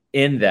sheet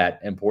in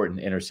that important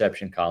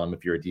interception column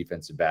if you're a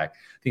defensive back.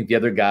 I think the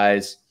other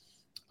guys,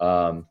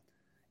 the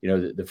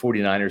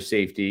 49ers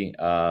safety,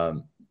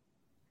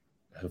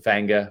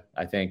 Hufanga,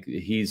 I think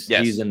he's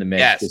in the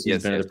mix because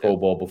he's been in the Pro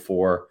Bowl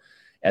before,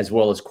 as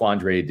well as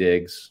Quandre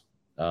Diggs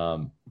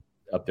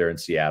up there in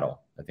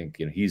Seattle. I think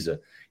he's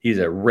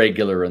a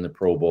regular in the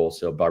Pro Bowl,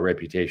 so by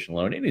reputation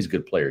alone, and he's a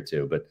good player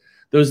too. But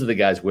those are the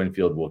guys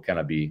Winfield will kind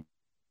of be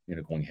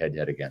going head to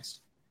head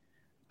against.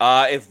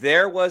 If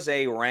there was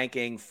a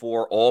ranking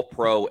for all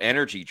pro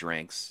energy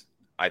drinks,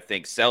 I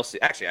think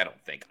Celsius. Actually,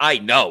 I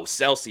know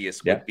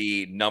Celsius would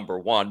be number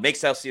 1. Make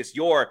Celsius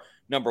your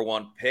number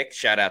 1 pick.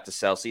 Shout out to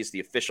Celsius, the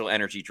official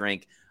energy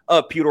drink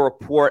of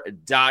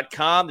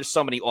PewterReport.com. There's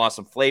so many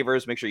awesome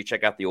flavors. Make sure you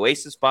check out the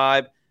Oasis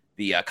Vibe.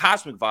 The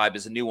Cosmic Vibe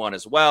is a new one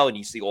as well, and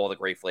you see all the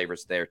great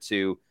flavors there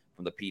too,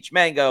 from the peach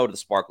mango to the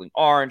sparkling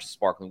orange,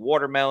 sparkling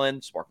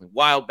watermelon, sparkling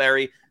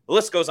wildberry. The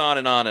list goes on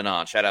and on and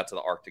on. Shout out to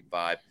the Arctic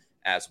Vibe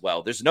as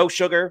well. There's no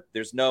sugar.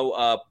 There's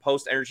no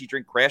post-energy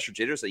drink crash or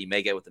jitters that you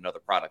may get with another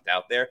product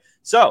out there.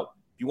 So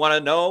if you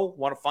want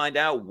to find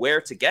out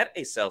where to get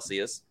a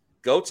Celsius,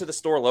 go to the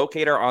store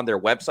locator on their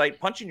website,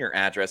 punch in your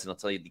address, and it'll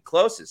tell you the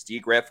closest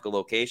geographical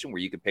location where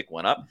you can pick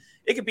one up.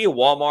 It could be a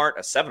Walmart,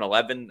 a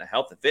 7-Eleven, a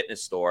health and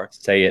fitness store,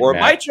 or it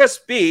might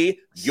just be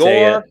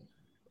your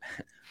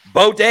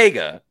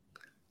bodega.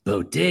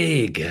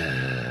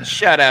 Bodega.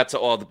 Shout out to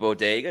all the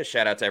bodegas.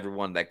 Shout out to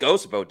everyone that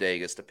goes to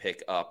bodegas to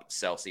pick up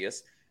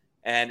Celsius.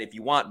 And if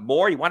you want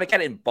more, you want to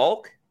get it in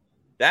bulk,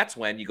 that's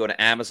when you go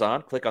to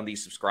Amazon, click on the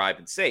subscribe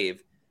and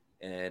save,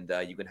 and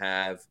you can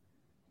have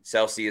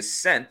Celsius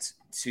sent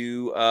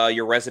to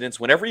your residence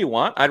whenever you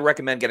want. I'd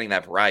recommend getting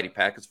that variety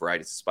pack, because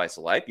variety is the spice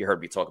of life. You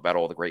heard me talk about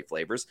all the great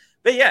flavors.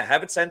 But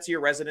have it sent to your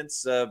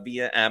residence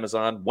via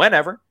Amazon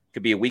whenever.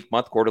 Could be a week,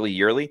 month, quarterly,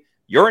 yearly.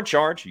 You're in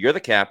charge. You're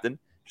the captain.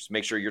 Just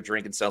make sure you're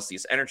drinking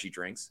Celsius energy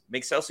drinks.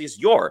 Make Celsius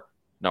your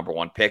number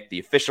 1 pick, the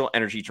official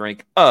energy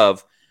drink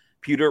of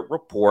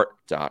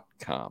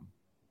PewterReport.com.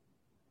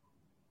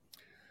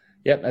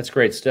 Yep, that's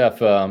great stuff.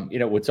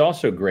 What's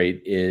also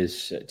great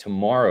is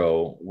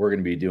tomorrow we're going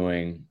to be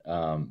doing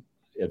a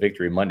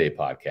Victory Monday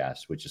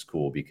podcast, which is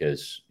cool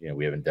because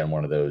we haven't done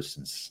one of those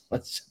since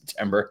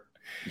September.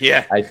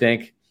 Yeah, I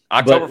think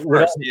October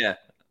 1st.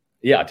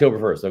 Yeah, October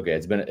 1st. Okay,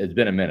 it's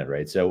been a minute,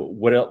 right? So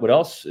what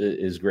else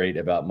is great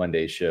about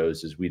Monday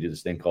shows is we do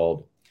this thing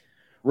called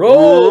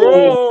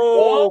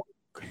Roll.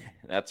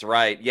 That's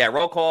right. Yeah,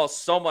 roll call is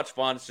so much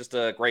fun. It's just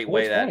a great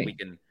way that we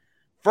can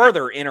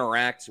further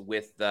interact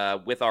with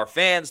our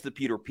fans, the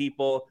Pewter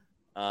people.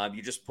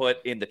 You just put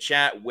in the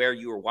chat where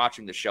you are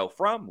watching the show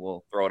from.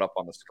 We'll throw it up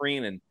on the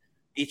screen. And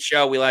each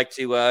show we like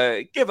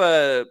to give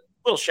a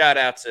little shout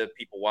out to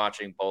people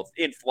watching both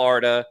in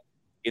Florida,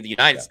 in the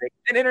United States,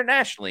 and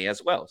internationally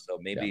as well. So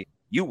maybe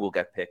you will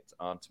get picked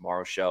on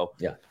tomorrow's show.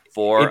 Yeah.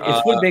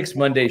 It's what makes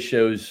Monday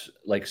shows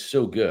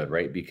so good,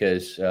 right?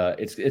 Because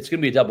it's going to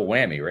be a double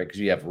whammy, right? Because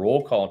you have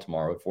roll call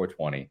tomorrow at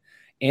 4:20,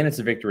 and it's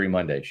a Victory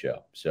Monday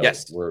show. So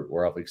yes,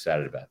 we're awfully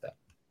excited about that.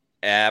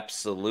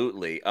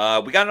 Absolutely.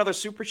 We got another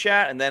super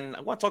chat, and then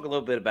I want to talk a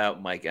little bit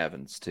about Mike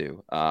Evans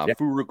too.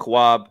 Furu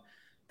Kawab,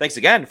 thanks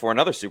again for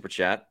another super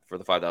chat for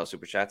the $5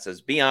 super chat.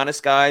 Says, be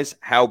honest, guys,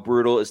 how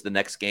brutal is the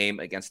next game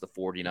against the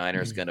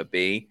 49ers going to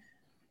be?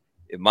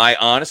 In my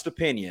honest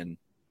opinion,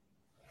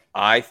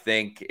 I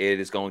think it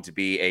is going to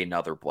be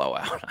another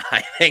blowout.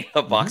 I think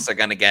the Bucs are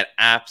going to get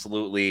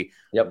absolutely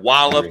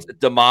walloped,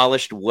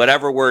 demolished,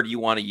 whatever word you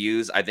want to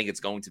use. I think it's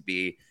going to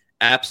be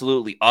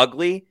absolutely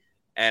ugly,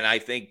 and I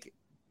think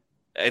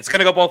it's going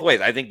to go both ways.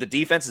 I think the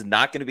defense is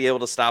not going to be able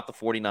to stop the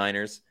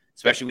 49ers,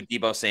 especially with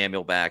Deebo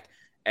Samuel back.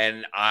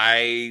 And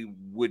I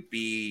would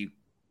be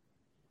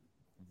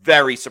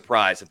very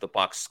surprised if the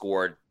Bucs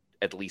scored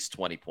at least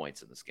 20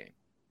 points in this game.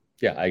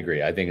 Yeah, I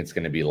agree. I think it's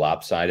going to be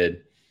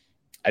lopsided.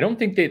 I don't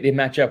think they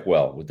match up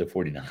well with the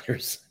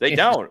 49ers. They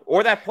don't.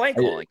 Or that play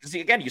calling. Because,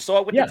 again, you saw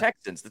it with the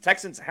Texans. The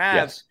Texans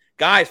have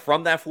guys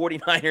from that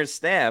 49ers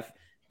staff,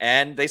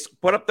 and they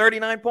put up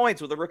 39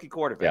 points with a rookie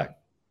quarterback.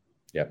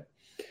 Yeah.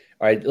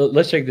 All right,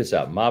 let's check this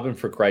out. Mobbin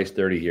for Christ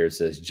 30 here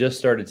says, just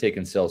started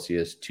taking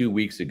Celsius 2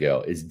 weeks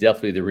ago. It's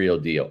definitely the real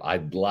deal. I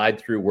lied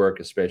through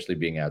work, especially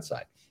being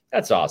outside.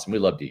 That's awesome. We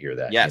love to hear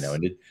that. Yes.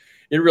 And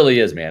it really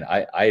is, man.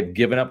 I've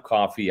given up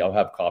coffee. I'll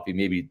have coffee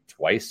maybe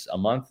twice a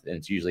month, and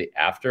it's usually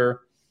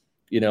after,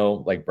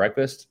 like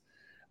breakfast.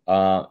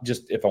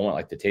 Just if I want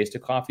like the taste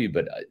of coffee,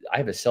 but I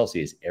have a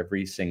Celsius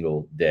every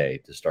single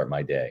day to start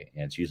my day.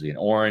 And it's usually an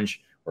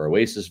orange or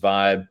Oasis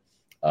Vibe.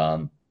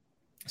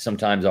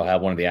 Sometimes I'll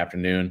have one in the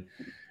afternoon,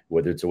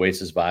 whether it's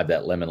Oasis Vibe,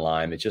 that lemon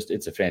lime.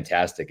 It's a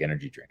fantastic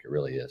energy drink. It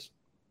really is.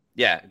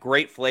 Yeah,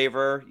 great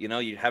flavor.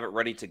 You have it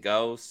ready to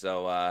go.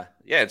 So,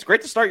 it's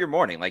great to start your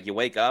morning. Like you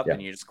wake up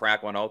and you just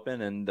crack one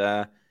open and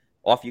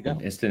off you go.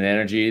 Instant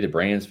energy. The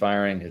brain's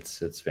firing.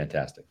 It's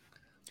fantastic.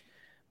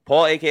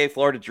 Paul, a.k.a.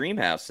 Florida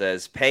Dreamhouse,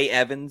 says, pay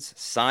Evans,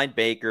 sign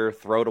Baker,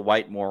 throw to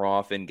White more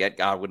often, get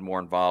Godwin more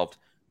involved,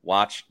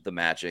 watch the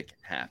magic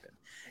happen.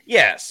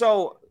 Yeah,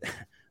 so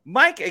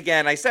Mike,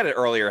 again, I said it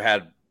earlier,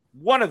 had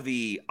one of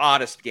the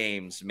oddest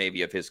games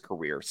maybe of his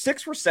career.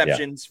 6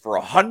 receptions for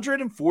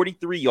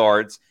 143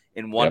 yards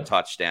and 1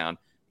 touchdown.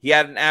 He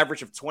had an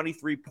average of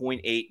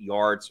 23.8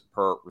 yards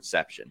per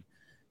reception.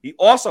 He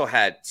also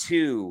had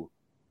 2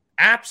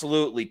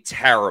 absolutely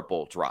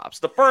terrible drops.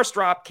 The first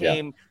drop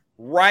came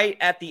right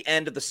at the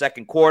end of the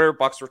second quarter.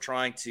 Bucs were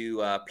trying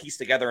to piece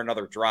together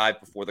another drive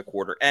before the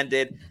quarter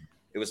ended.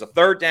 It was a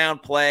 3rd down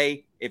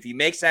play. If he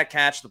makes that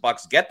catch, the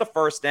Bucs get the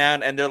first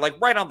down, and they're like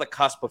right on the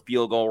cusp of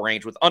field goal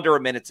range with under a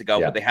minute to go,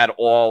 but they had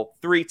all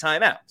 3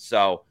 timeouts.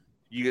 So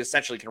you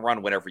essentially can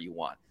run whatever you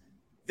want.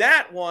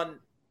 That one,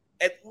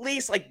 at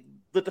least like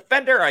the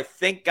defender, I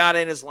think got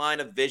in his line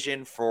of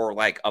vision for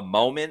like a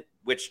moment,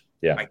 which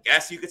I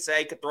guess you could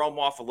say could throw him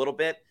off a little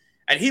bit.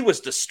 And he was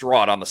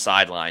distraught on the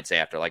sidelines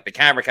after. Like the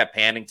camera kept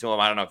panning to him.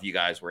 I don't know if you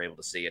guys were able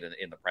to see it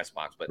in the press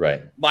box, but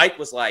Mike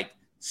was like,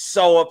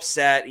 so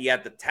upset. He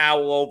had the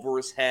towel over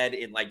his head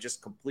in like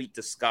just complete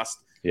disgust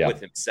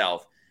with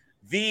himself.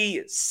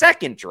 The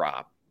second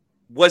drop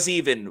was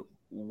even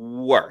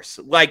worse.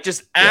 Like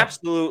just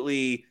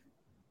absolutely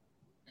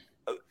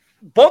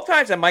both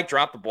times that Mike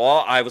dropped the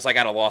ball, I was like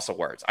at a loss of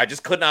words. I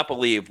just could not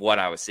believe what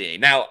I was seeing.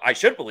 Now, I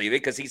should believe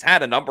it because he's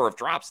had a number of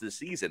drops this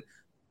season,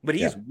 but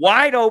he's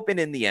wide open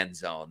in the end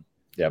zone.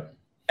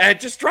 And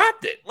just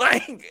dropped it.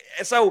 Like,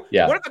 so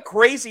one of the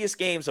craziest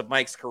games of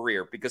Mike's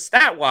career, because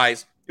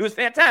stat-wise, it was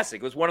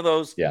fantastic. It was one of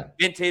those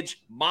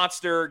vintage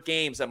monster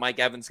games that Mike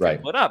Evans can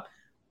put up.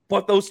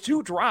 But those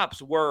 2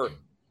 drops were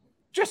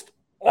just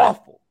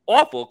awful.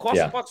 Awful. It cost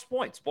the Bucs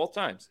points both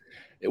times.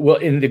 Well,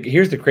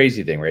 here's the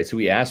crazy thing, right? So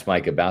we asked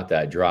Mike about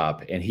that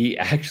drop, and he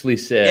actually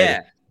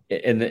said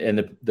in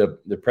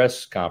the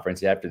press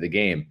conference after the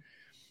game,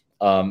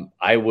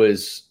 I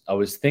was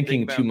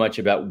thinking too much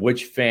about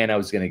which fan I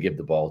was going to give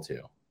the ball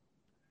to.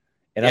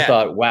 And I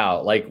thought,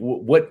 wow, like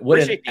what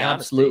an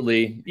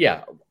absolutely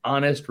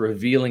honest,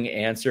 revealing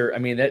answer. I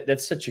mean,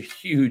 that's such a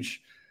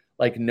huge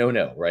like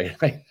no, right?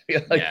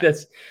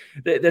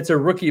 That's a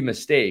rookie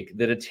mistake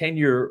that a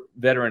 10-year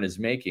veteran is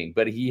making,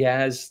 but he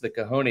has the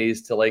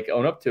cojones to like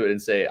own up to it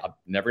and say, I'm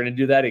never going to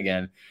do that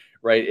again,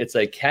 right? It's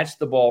like catch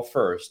the ball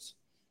first.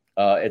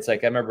 It's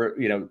like I remember,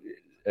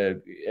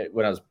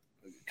 when I was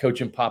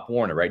coaching Pop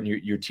Warner, right? And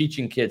you're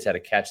teaching kids how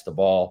to catch the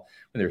ball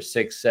when they're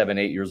 6, 7,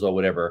 8 years old,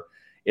 whatever.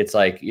 It's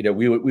like,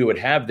 we would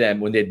have them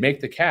when they'd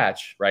make the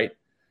catch, right?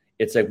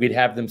 It's like we'd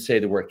have them say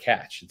the word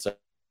catch. It's like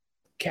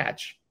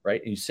catch, right?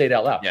 And you say it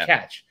out loud,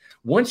 catch.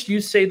 Once you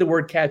say the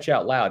word catch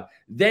out loud,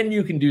 then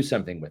you can do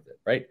something with it,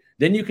 right?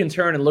 Then you can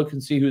turn and look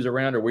and see who's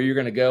around or where you're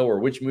going to go or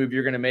which move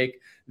you're going to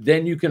make.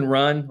 Then you can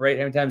run, right?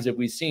 How many times have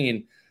we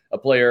seen a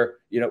player,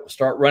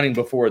 start running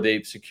before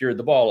they've secured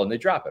the ball and they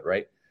drop it,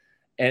 right?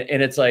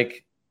 And it's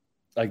like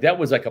that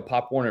was like a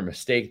Pop Warner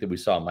mistake that we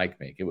saw Mike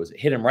make. It was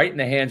hit him right in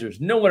the hands.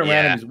 There's no one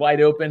around him. He's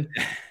wide open.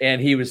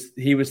 And he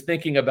was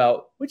thinking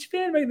about which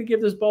fan am I going to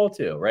give this ball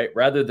to, right?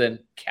 Rather than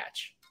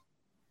catch.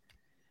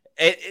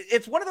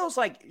 It's one of those,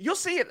 like, you'll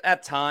see it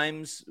at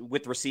times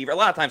with receiver, a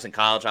lot of times in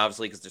college,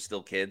 obviously, because they're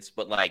still kids,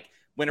 but like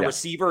when a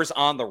receiver is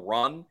on the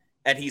run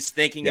and he's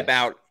thinking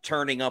about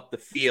turning up the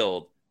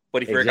field,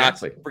 but he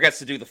forgets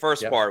to do the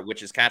first part,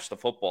 which is catch the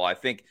football. I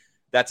think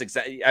that's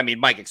exactly, I mean,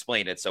 Mike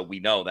explained it, so we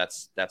know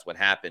that's what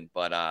happened.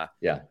 But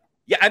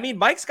I mean,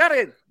 Mike's got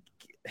to,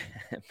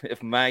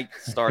 if Mike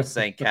starts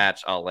saying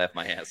catch, I'll laugh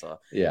my ass off.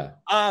 Yeah.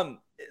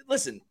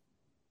 Listen,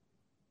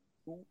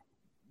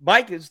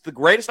 Mike is the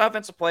greatest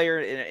offensive player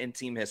in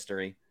team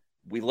history.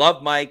 We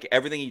love Mike,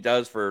 everything he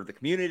does for the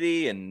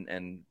community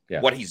and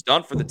what he's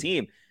done for the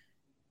team.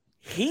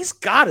 He's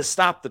got to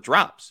stop the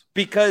drops,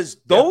 because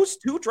those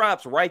two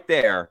drops right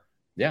there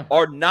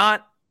are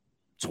not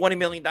 $20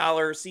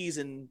 million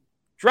season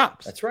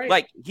drops. That's right.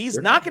 Like, he's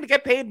not going to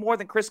get paid more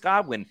than Chris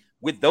Godwin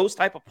with those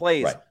type of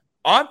plays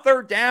on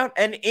third down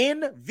and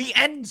in the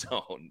end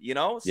zone, you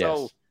know?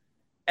 So,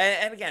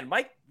 and again,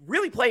 Mike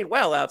really played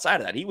well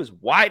outside of that. He was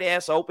wide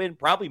ass open,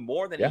 probably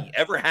more than he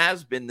ever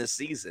has been this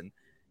season.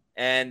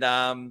 And,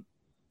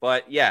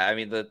 but yeah, I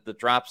mean, the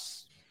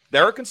drops,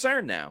 they're a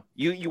concern now.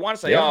 You want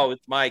to say, oh,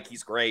 it's Mike,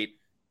 he's great.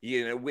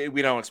 You know,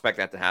 we don't expect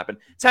that to happen.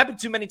 It's happened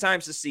too many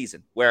times this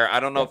season where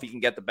I don't know if he can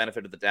get the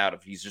benefit of the doubt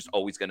if he's just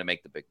always going to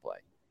make the big play.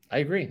 I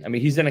agree. I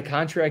mean, he's in a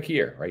contract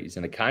year, right? He's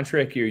in a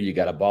contract year. You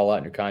got to ball out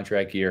in your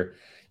contract year.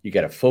 You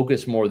got to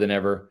focus more than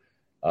ever.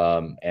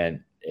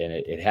 And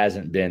it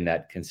hasn't been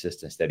that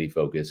consistent, steady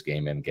focus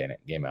game in,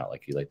 game out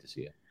like you like to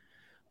see it.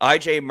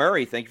 IJ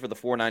Murray, thank you for the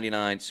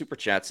 $4.99 super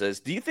chat,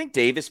 says, do you think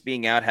Davis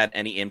being out had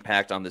any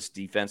impact on this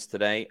defense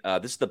today?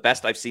 This is the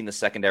best I've seen the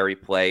secondary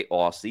play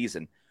all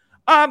season.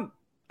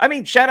 I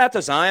mean, shout out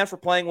to Zion for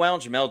playing well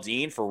and Jamel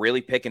Dean for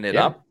really picking it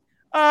up.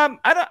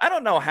 I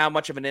don't know how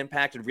much of an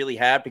impact it really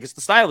had, because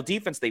the style of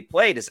defense they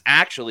played is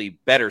actually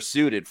better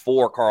suited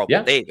for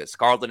Carlton Davis.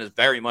 Carlton has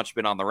very much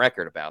been on the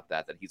record about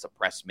that he's a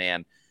press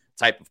man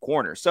type of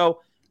corner.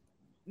 So,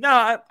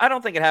 no, I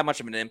don't think it had much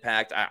of an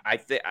impact.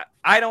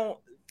 I don't.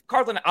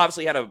 Carlton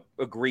obviously had an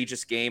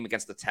egregious game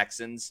against the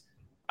Texans.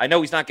 I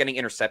know he's not getting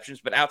interceptions,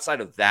 but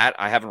outside of that,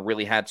 I haven't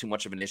really had too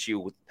much of an issue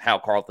with how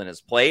Carlton has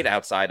played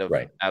outside of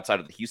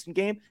the Houston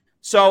game.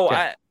 So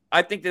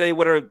I think that they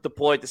would have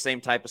deployed the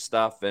same type of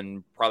stuff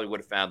and probably would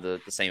have found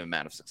the same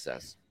amount of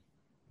success.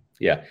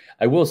 Yeah,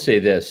 I will say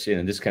this,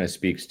 and this kind of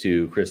speaks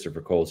to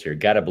Christopher Coles here.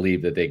 Got to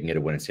believe that they can get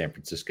a win in San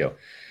Francisco.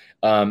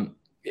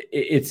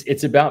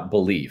 It's about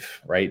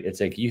belief, right? It's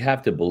like you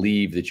have to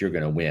believe that you're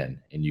going to win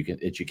and you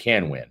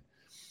can win.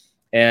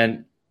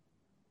 And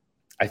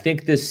I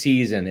think this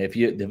season, if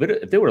they would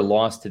have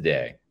lost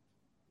today,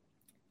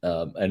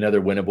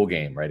 another winnable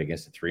game, right,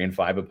 against a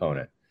 3-5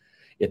 opponent,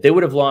 if they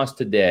would have lost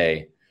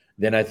today,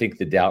 then I think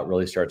the doubt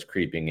really starts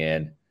creeping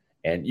in,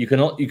 and you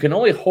can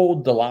only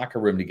hold the locker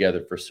room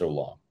together for so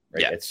long,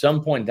 right? At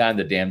some point in time,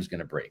 the dam's going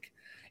to break.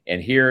 And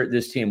here,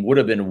 this team would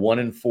have been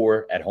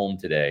 1-4 at home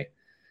today.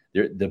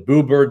 The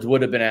Boo Birds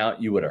would have been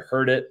out. You would have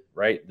heard it,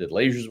 right? The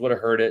Lasers would have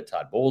heard it.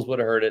 Todd Bowles would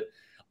have heard it.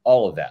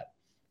 All of that,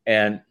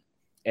 and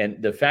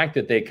the fact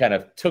that they kind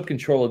of took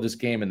control of this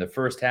game in the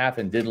first half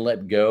and didn't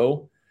let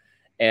go,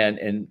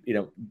 and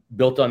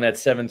built on that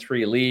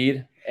 7-3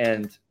 lead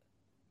and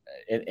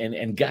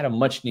got a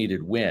much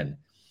needed win.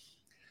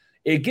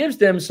 It gives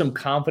them some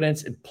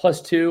confidence. And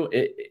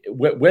 +2,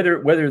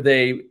 whether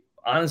they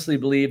honestly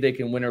believe they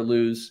can win or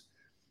lose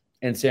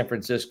in San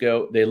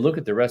Francisco, they look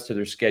at the rest of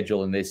their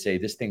schedule and they say,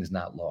 this thing's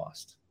not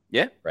lost.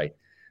 Yeah. Right.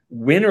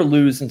 Win or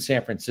lose in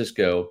San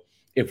Francisco.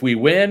 If we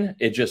win,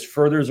 it just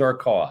furthers our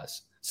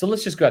cause. So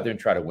let's just go out there and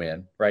try to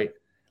win. Right.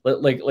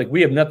 Like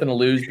we have nothing to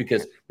lose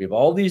because we have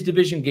all these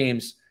division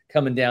games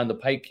coming down the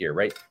pike here,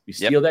 right? We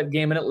steal that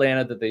game in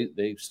Atlanta that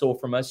they stole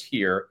from us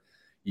here.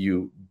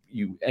 You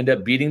end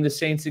up beating the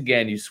Saints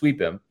again. You sweep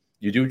them.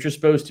 You do what you're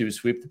supposed to,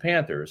 sweep the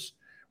Panthers,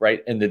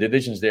 right? And the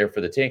division's there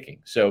for the taking.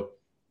 So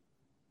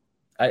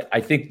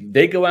I think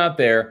they go out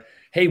there,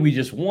 hey, we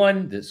just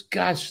won. This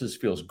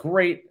feels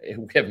great.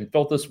 We haven't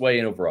felt this way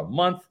in over a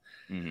month.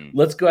 Mm-hmm.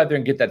 Let's go out there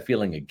and get that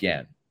feeling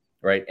again,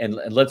 right? And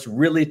let's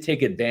really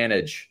take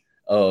advantage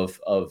of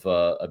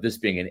this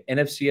being an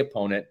NFC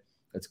opponent.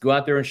 Let's go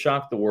out there and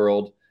shock the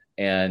world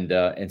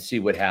and see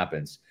what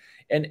happens.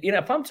 And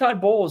if I'm Todd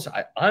Bowles,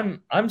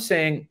 I'm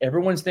saying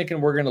everyone's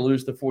thinking we're going to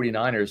lose the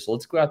 49ers. So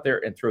let's go out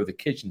there and throw the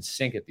kitchen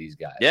sink at these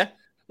guys. Yeah.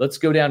 Let's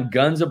go down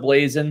guns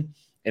a-blazing.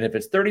 And if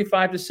it's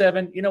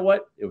 35-7, you know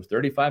what? It was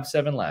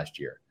 35-7 last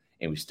year,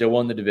 and we still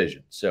won the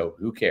division. So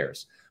who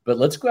cares? But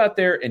let's go out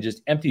there and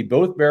just empty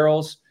both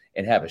barrels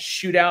and have a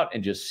shootout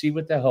and just see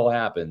what the hell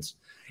happens.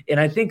 And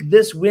I think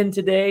this win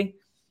today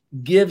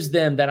gives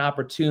them that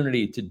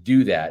opportunity to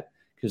do that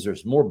because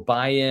there's more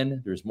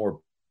buy-in, there's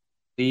more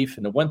belief.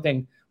 And the one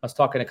thing I was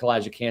talking to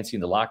Kalijah Cansey in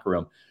the locker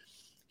room,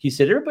 he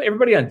said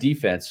everybody on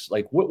defense,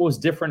 like what was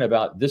different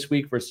about this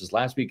week versus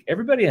last week,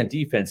 everybody on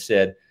defense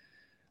said,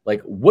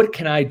 like, what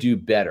can I do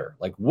better?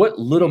 Like, what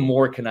little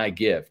more can I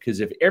give? Because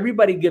if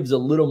everybody gives a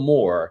little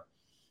more,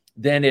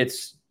 then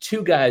it's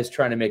two guys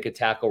trying to make a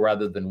tackle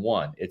rather than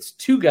one. It's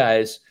two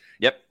guys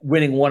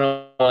winning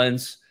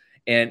one-on-ones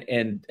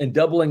and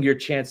doubling your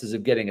chances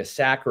of getting a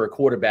sack or a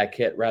quarterback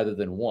hit rather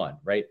than one,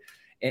 right?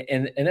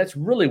 And that's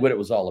really what it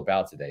was all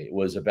about today. It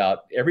was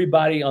about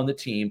everybody on the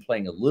team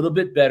playing a little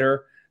bit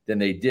better than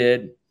they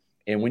did.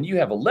 And when you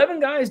have 11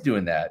 guys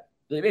doing that,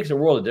 it makes a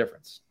world of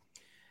difference.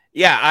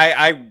 Yeah,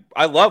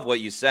 I love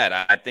what you said.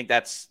 I think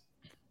that's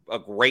a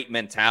great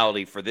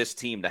mentality for this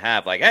team to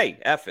have. Like, hey,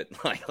 F it.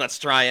 Like, let's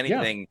try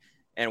anything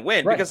and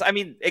win. Right. Because, I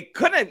mean, it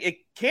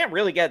can't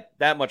really get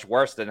that much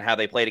worse than how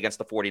they played against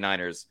the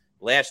 49ers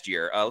last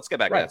year. Let's get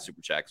back to that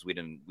super chat because we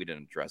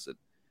didn't address it.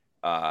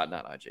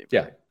 Not IJ.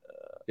 Yeah.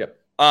 Yep.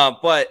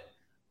 But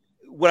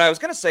what I was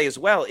going to say as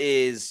well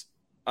is,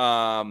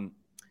 I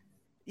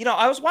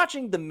was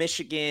watching the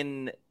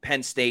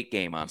Michigan-Penn State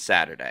game on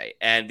Saturday,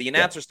 and the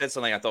announcer said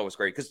something I thought was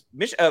great because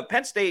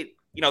Penn State,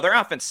 their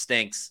offense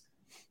stinks,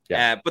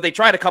 but they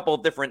tried a couple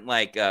of different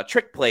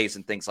trick plays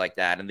and things like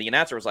that. And the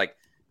announcer was like,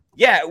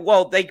 yeah,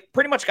 well, they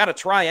pretty much got to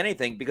try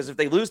anything because if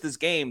they lose this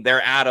game,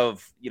 they're out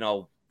of,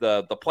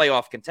 the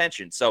playoff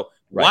contention. So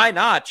why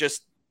not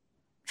just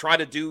try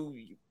to do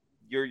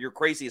your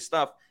craziest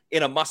stuff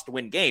in a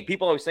must-win game?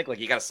 People always think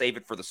you got to save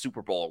it for the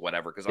Super Bowl or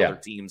whatever because other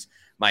teams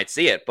might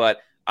see it. But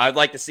I'd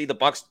like to see the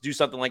Bucs do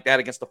something like that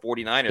against the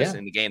 49ers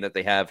in the game that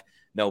they have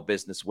no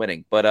business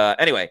winning. But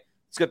anyway,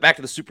 let's get back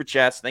to the super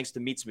chats. Thanks to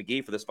Meets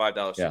McGee for this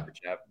 $5 super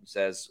chat. Who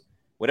says,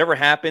 whatever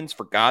happens,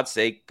 for God's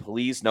sake,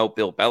 please no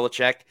Bill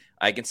Belichick.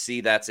 I can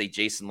see that's a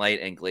Jason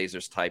Light and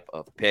Glazers type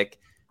of pick.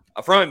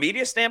 From a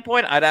media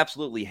standpoint, I'd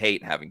absolutely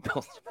hate having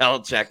Bill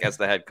Belichick as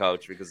the head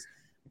coach because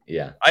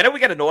I know we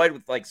get annoyed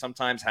with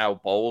sometimes how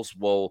Bowles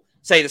will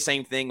say the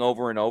same thing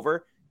over and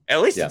over.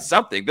 At least it's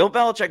something. Bill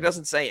Belichick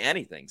doesn't say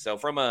anything. So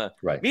from a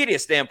media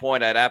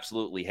standpoint, I'd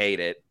absolutely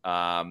hate it.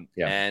 And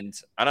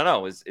I don't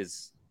know,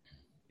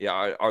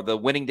 are the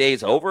winning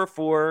days over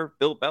for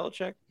Bill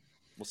Belichick?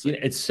 We'll see.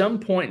 At some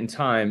point in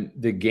time,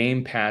 the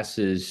game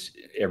passes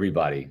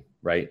everybody,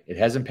 right? It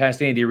hasn't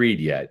passed Andy Reid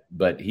yet,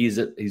 but he's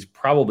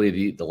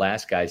probably the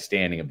last guy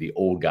standing of the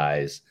old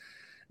guys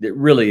that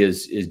really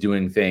is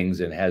doing things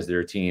and has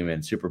their team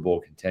in Super Bowl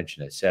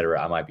contention, et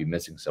cetera. I might be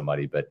missing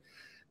somebody, but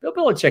Bill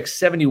Belichick's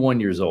 71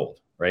 years old,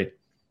 right?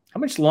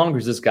 How much longer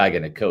is this guy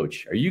going to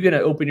coach? Are you going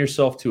to open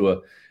yourself to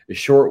a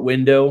short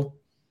window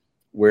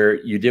where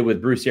you did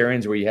with Bruce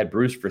Arians, where you had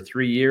Bruce for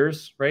 3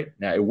 years, right?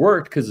 Now, it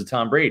worked because of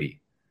Tom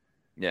Brady,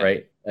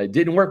 right? It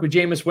didn't work with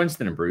Jameis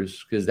Winston and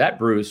Bruce because that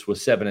Bruce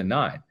was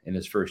 7-9 in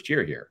his first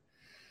year here.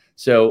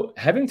 So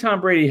having Tom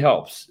Brady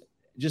helps.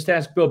 Just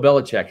ask Bill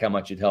Belichick how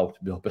much it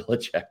helped Bill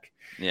Belichick.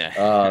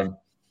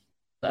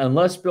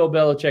 Unless Bill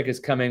Belichick is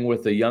coming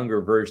with a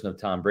younger version of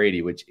Tom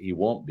Brady, which he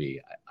won't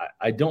be,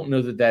 I don't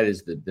know that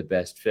is the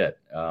best fit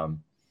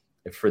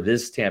for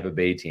this Tampa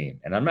Bay team.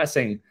 And I'm not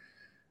saying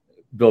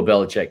Bill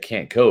Belichick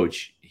can't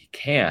coach. He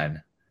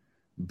can.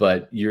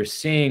 But you're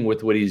seeing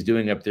with what he's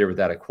doing up there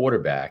without a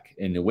quarterback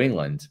in New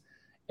England,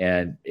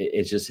 and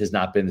it just has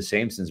not been the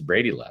same since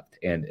Brady left.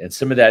 And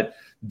some of that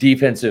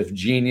defensive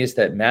genius,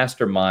 that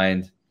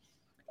mastermind,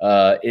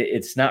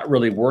 it's not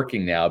really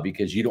working now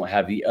because you don't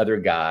have the other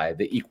guy,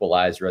 the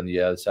equalizer on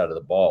the other side of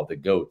the ball, the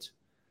GOAT,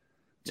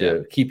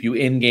 to keep you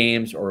in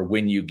games or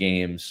win you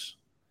games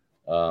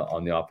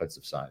on the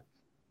offensive side.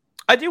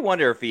 I do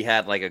wonder if he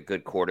had a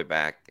good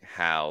quarterback,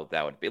 how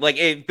that would be.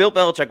 If Bill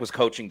Belichick was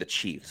coaching the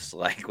Chiefs,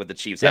 would the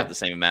Chiefs have the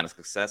same amount of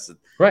success?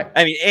 Right.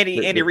 I mean,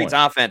 Andy Reid's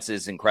offense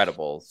is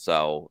incredible.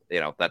 So,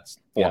 that's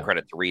more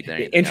credit to Reid than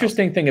anything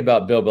Interesting else. Thing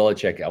about Bill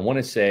Belichick, I want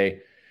to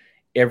say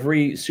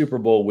every Super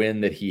Bowl win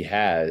that he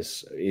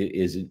has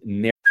is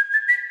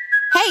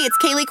Hey, it's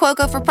Kaylee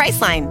Cuoco for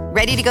Priceline.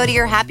 Ready to go to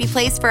your happy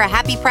place for a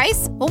happy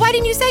price? Well, why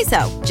didn't you say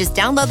so? Just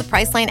download the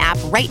Priceline app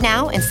right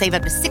now and save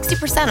up to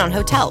 60% on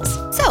hotels.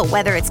 So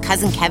whether it's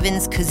Cousin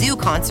Kevin's Kazoo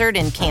Concert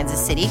in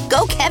Kansas City,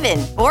 go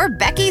Kevin, or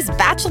Becky's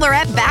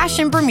Bachelorette Bash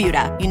in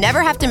Bermuda, you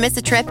never have to miss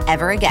a trip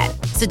ever again.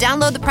 So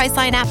download the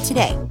Priceline app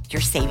today.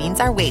 Your savings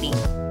are waiting.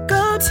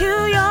 Go to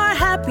your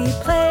happy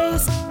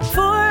place for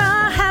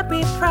a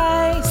happy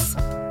price.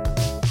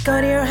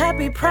 Go to your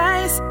happy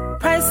price,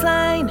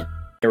 Priceline.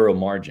 Narrow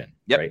margin,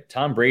 right?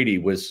 Tom Brady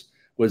was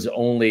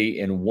only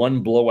in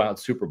one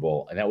blowout Super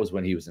Bowl, and that was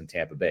when he was in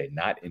Tampa Bay,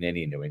 not in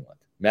any New England.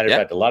 Matter of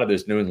fact, a lot of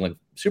those New England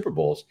Super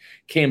Bowls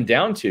came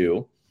down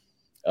to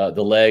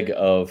the leg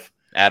of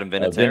Adam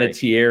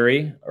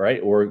Vinatieri,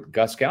 right, or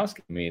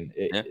Gostkowski. I mean,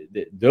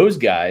 those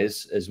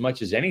guys, as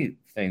much as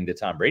anything that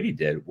Tom Brady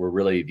did, were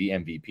really the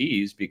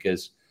MVPs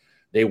because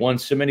they won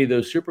so many of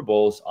those Super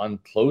Bowls on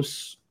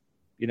close,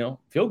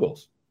 field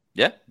goals.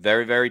 Yeah,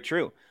 very, very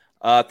true.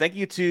 Thank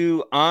you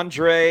to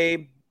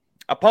Andre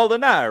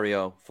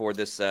Apollinario for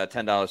this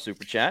 $10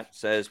 super chat.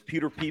 Says,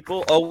 Pewter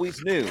people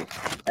always knew.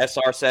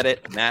 SR said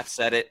it. Matt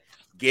said it.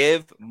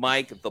 Give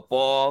Mike the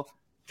ball.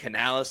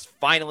 Canales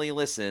finally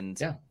listened.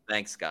 Yeah.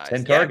 Thanks, guys.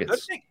 10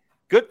 targets.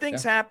 Good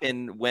things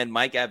happen when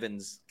Mike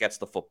Evans gets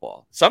the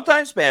football.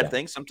 Sometimes bad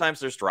things. Sometimes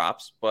there's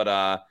drops. But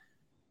I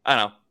don't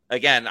know.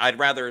 Again, I'd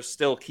rather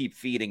still keep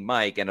feeding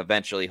Mike, and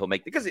eventually he'll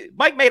make – because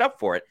Mike made up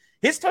for it.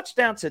 His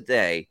touchdown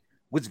today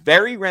was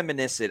very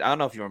reminiscent. I don't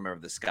know if you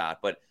remember this, Scott,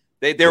 but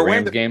they were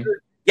wearing the game.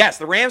 Yes,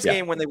 the Rams Yeah,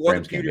 game when they wore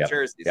Rams the pewter game,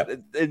 jerseys. yep.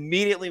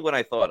 Immediately what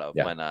I thought of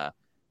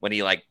when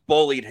he like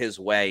bullied his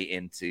way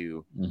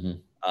into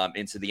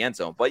the end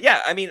zone. But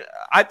yeah, I mean,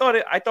 I thought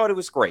it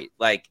was great.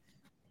 Like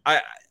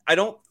I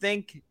don't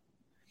think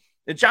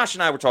Josh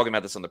and I were talking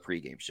about this on the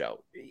pregame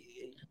show.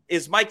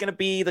 Is Mike going to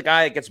be the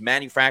guy that gets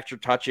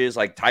manufactured touches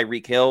like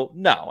Tyreek Hill?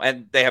 No,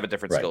 and they have a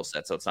different skill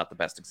set, so it's not the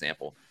best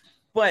example.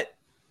 But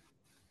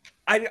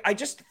I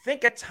just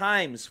think at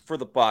times for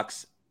the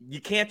Bucs,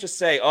 you can't just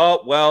say,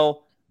 "Oh,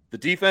 well, the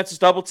defense is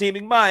double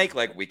teaming Mike.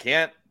 Like we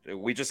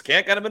just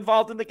can't get him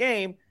involved in the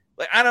game."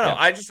 Like I don't know.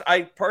 Yeah.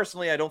 I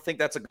personally don't think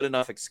that's a good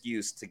enough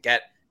excuse to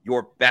get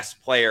your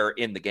best player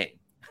in the game.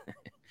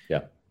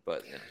 Yeah,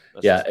 but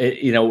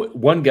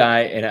one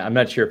guy, and I'm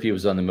not sure if he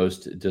was on the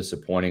most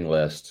disappointing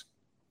list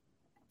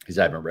because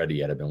I haven't read it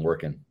yet. I've been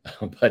working,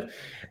 but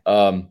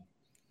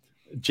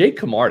Jake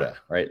Camarda,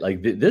 right?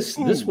 Like this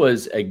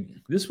was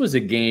a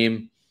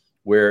game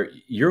where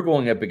you're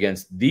going up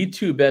against the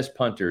two best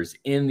punters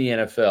in the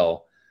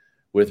NFL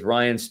with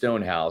Ryan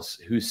Stonehouse,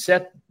 who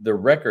set the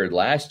record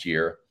last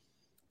year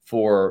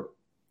for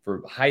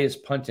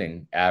highest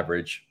punting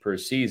average per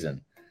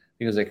season. I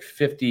think it was like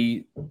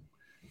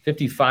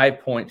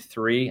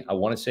 55.3, I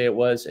want to say it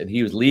was, and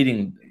he was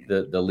leading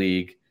the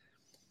league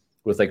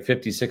with like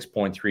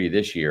 56.3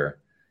 this year.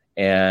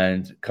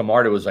 And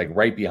Camarda was like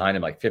right behind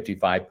him, like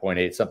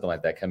 55.8, something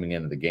like that coming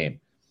into the game.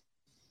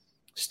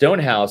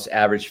 Stonehouse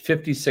averaged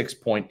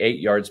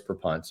 56.8 yards per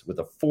punt with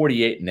a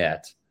 48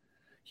 net.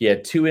 He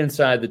had 2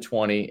 inside the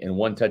 20 and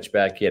 1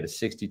 touchback. He had a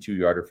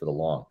 62-yarder for the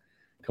long.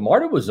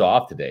 Camarda was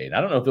off today, and I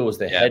don't know if it was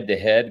the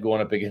head-to-head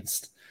going up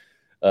against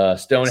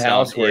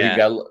Stonehouse where he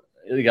got a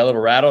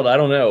little rattled. I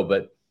don't know,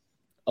 but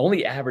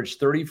only averaged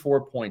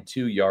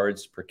 34.2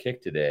 yards per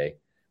kick today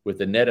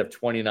with a net of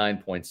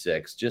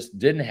 29.6. Just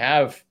didn't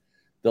have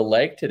the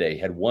leg today.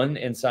 Had 1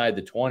 inside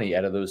the 20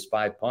 out of those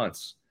 5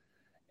 punts.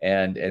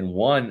 And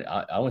one,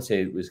 I would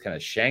say it was kind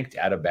of shanked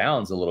out of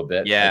bounds a little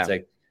bit. Yeah. It's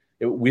like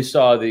we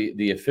saw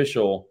the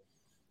official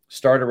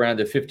start around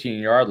the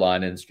 15-yard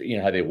line, and you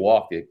know how they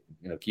walk, they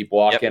keep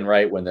walking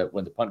right when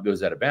the punt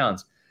goes out of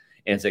bounds,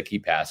 and it's like he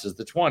passes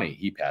the 20,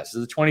 he passes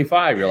the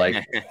 25. You're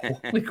like,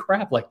 holy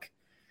crap! Like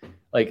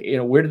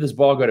where did this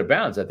ball go to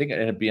bounds? I think it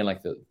ended up being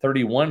like the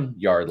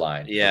 31-yard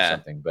line or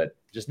something, but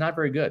just not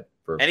very good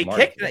for. And he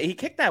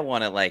kicked that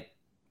one at like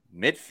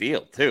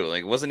midfield too.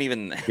 Like it wasn't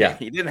even. Yeah.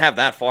 He didn't have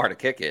that far to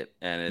kick it,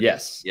 and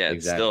exactly.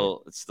 It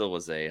still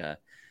was a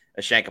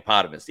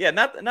shankopotamus. Yeah,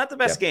 not the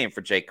best game for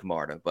Jake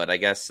Camarda, but I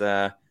guess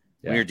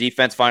when your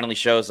defense finally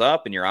shows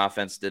up and your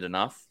offense did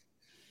enough.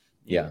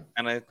 Yeah,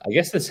 and I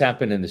guess this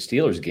happened in the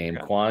Steelers game.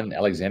 Quan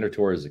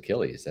Alexander-Torres'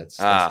 Achilles. That's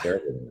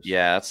terrible.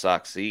 Yeah, that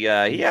sucks. He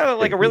had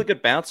like a really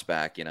good bounce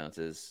back, to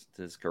his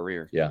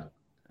career. Yeah,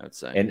 I would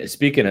say. And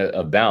speaking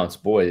of bounce,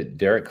 boy,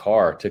 Derek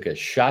Carr took a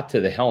shot to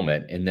the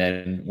helmet, and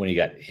then when he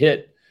got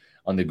hit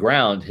on the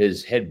ground,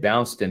 his head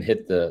bounced and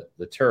hit the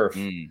turf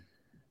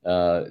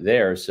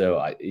there.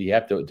 So you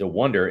have to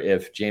wonder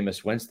if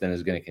Jameis Winston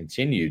is going to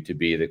continue to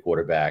be the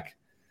quarterback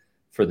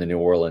for the New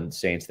Orleans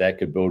Saints. That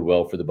could bode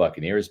well for the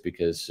Buccaneers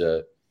because,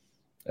 the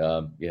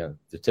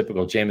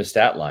typical Jameis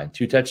stat line,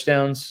 2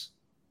 touchdowns,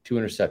 2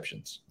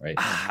 interceptions, right?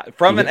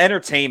 From an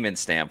entertainment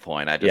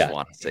standpoint, I just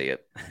want to see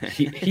it.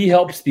 he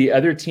helps the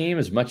other team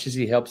as much as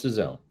he helps his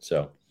own.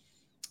 So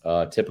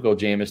typical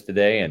Jameis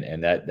today,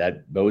 and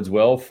that bodes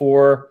well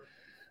for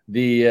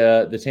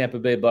the Tampa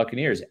Bay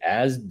Buccaneers,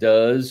 as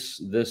does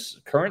this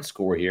current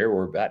score here.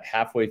 We're about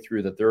halfway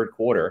through the third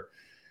quarter.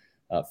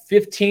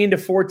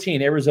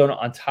 15-14, Arizona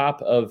on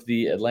top of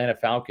the Atlanta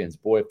Falcons.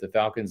 Boy, if the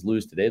Falcons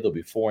lose today, they'll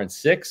be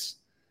 4-6,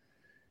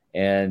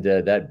 and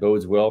that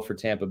bodes well for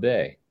Tampa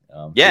Bay.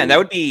 And that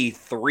would be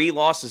 3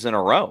 losses in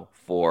a row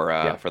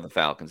for the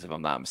Falcons, if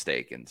I'm not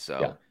mistaken.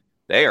 So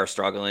they are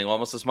struggling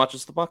almost as much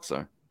as the Bucs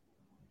are.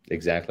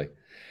 Exactly.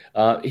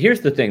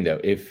 Here's the thing,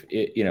 though: if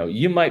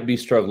you might be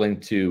struggling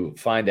to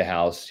find a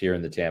house here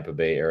in the Tampa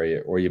Bay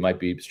area, or you might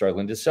be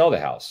struggling to sell the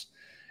house.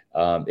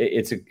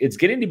 It's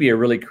getting to be a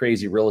really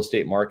crazy real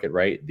estate market,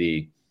 right?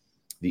 The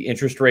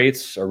interest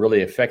rates are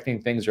really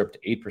affecting things. They're up to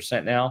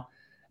 8% now,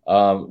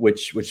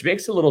 which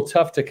makes it a little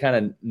tough to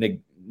kind of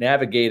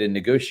navigate and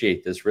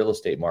negotiate this real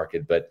estate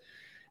market. But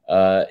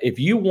if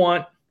you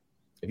want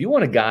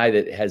a guy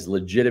that has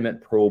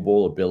legitimate Pro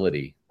Bowl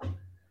ability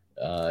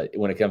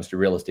when it comes to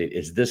real estate,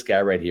 it's this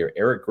guy right here,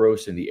 Eric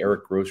Gross and the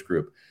Eric Gross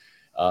Group.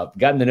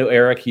 Gotten to know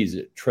Eric. He's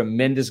a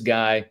tremendous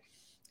guy.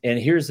 And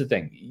here's the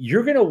thing: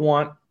 you're going to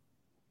want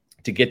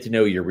to get to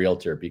know your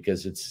realtor,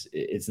 because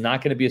it's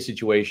not going to be a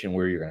situation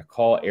where you're going to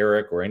call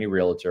Eric or any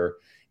realtor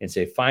and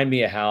say, find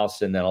me a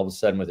house, and then all of a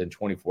sudden within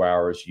 24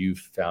 hours, you've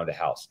found a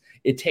house.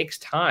 It takes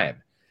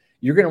time.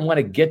 You're going to want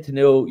to get to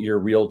know your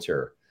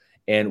realtor.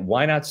 And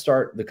why not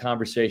start the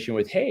conversation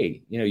with,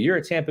 hey, you're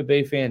a Tampa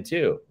Bay fan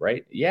too,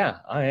 right? Yeah,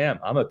 I am.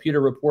 I'm a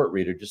Pewter Report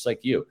reader just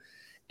like you.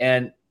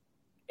 And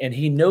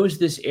he knows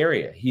this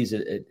area.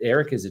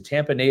 Eric is a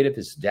Tampa native.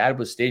 His dad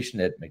was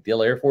stationed at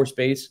MacDill Air Force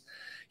Base.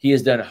 He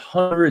has done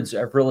hundreds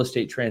of real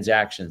estate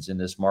transactions in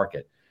this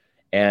market.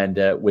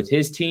 And with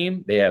his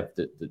team, they have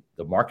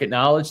the market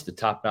knowledge, the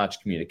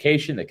top-notch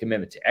communication, the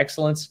commitment to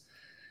excellence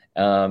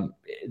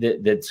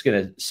that's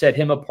going to set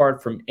him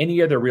apart from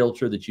any other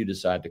realtor that you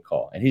decide to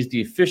call. And he's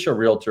the official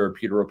realtor of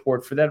Pewter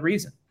Report for that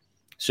reason.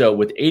 So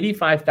with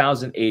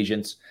 85,000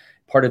 agents,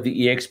 part of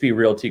the eXp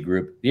Realty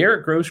Group, the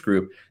Eric Gross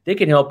Group, they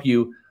can help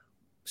you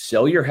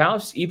sell your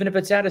house, even if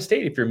it's out of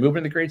state. If you're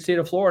moving to the great state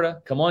of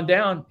Florida, come on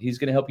down. He's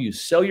going to help you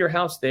sell your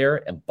house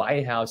there and buy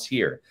a house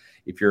here.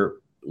 If you're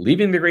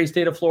leaving the great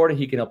state of Florida,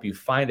 he can help you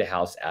find a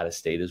house out of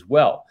state as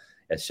well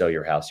as sell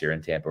your house here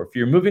in Tampa. Or if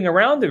you're moving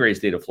around the great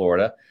state of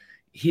Florida,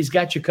 he's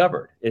got you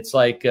covered. It's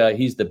like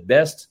he's the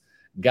best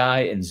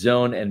guy in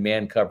zone and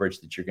man coverage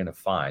that you're going to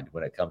find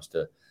when it comes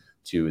to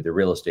the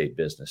real estate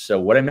business. So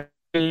what I'm going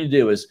to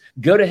do is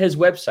go to his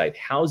website,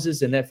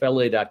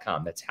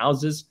 housesinfla.com. That's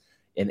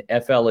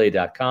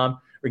housesinfla.com.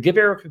 Or give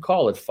Eric a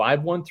call at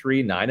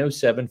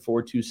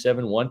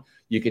 513-907-4271.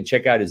 You can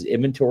check out his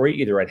inventory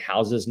either at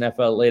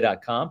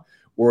housesinfla.com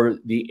or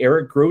the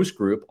Eric Gross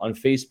Group on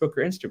Facebook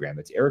or Instagram.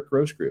 It's Eric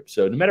Gross Group.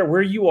 So no matter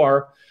where you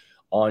are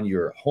on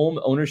your home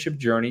ownership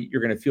journey,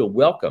 you're going to feel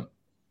welcome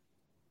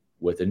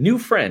with a new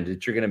friend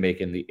that you're going to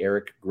make in the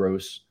Eric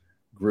Gross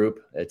Group.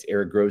 That's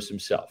Eric Gross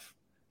himself,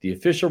 the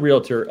official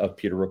realtor of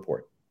Pewter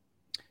Report.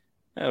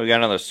 We got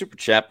another super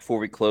chat before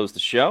we close the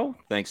show.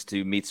 Thanks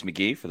to Meets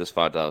McGee for this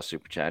 $5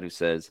 super chat, who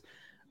says,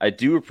 I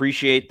do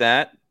appreciate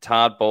that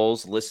Todd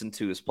Bowles listened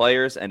to his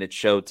players and it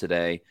showed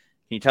today.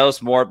 Can you tell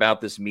us more about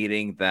this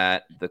meeting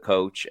that the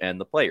coach and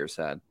the players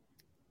had?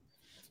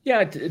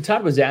 Yeah,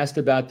 Todd was asked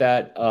about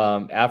that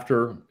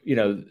after,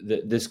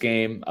 this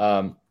game.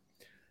 And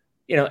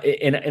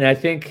I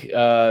think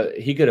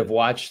he could have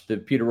watched the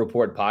Pewter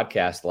Report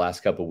podcast the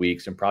last couple of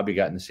weeks and probably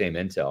gotten the same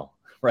intel,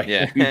 right?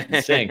 Yeah. We've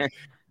been saying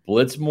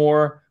blitz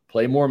more,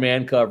 play more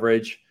man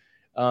coverage,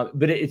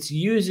 but it's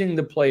using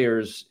the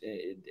players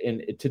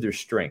to their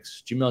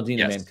strengths. Jamel Dean,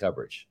 man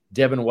coverage.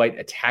 Devin White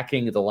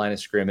attacking the line of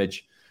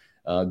scrimmage,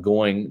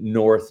 going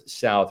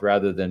north-south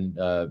rather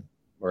than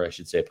or I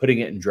should say, putting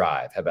it in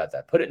drive. How about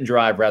that? Put it in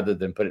drive rather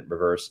than put it in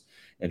reverse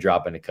and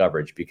drop into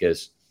coverage,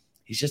 because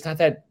he's just not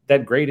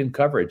that great in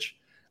coverage.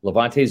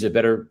 Levante is a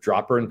better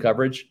dropper in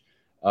coverage,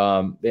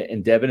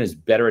 and Devin is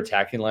better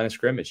attacking line of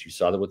scrimmage. You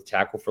saw that with the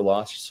tackle for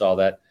loss. You saw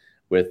that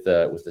with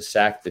the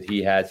sack that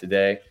he had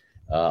today.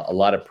 A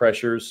lot of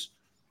pressures,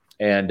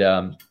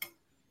 and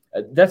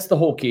that's the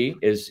whole key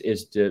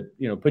is to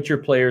put your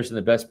players in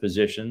the best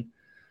position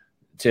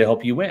to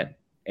help you win.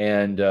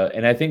 And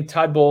I think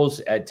Todd Bowles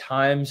at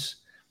times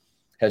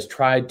has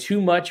tried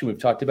too much, and we've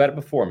talked about it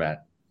before,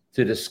 Matt,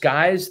 to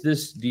disguise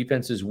this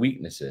defense's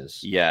weaknesses.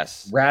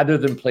 Yes. Rather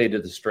than play to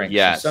the strengths.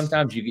 Yes. So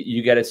sometimes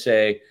you got to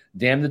say,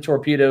 damn the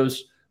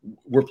torpedoes.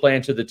 We're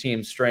playing to the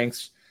team's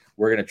strengths.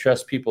 We're going to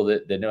trust people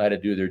that know how to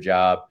do their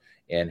job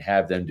and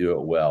have them do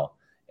it well.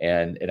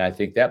 And I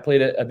think that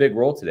played a big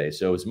role today.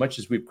 So as much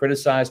as we've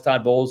criticized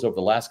Todd Bowles over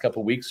the last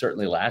couple of weeks,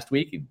 certainly last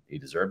week, he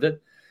deserved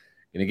it.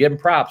 Going to give him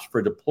props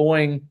for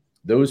deploying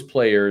those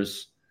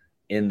players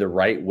in the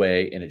right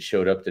way, and it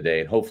showed up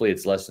today. And hopefully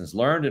it's lessons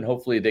learned, and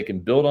hopefully they can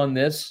build on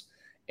this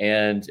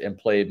and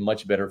play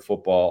much better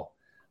football.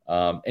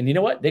 And you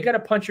know what? They got a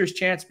puncher's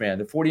chance, man.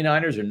 The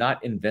 49ers are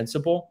not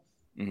invincible.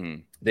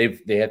 Mm-hmm.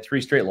 They had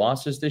 3 straight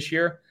losses this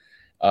year.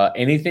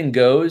 Anything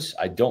goes.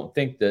 I don't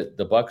think that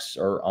the Bucs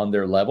are on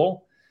their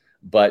level,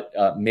 but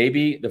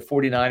maybe the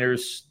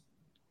 49ers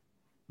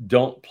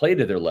don't play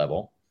to their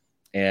level,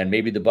 and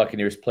maybe the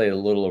Buccaneers play a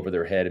little over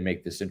their head and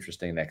make this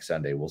interesting next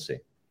Sunday. We'll see.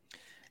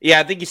 Yeah,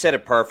 I think you said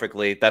it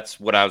perfectly. That's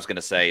what I was going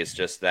to say, is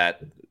just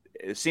that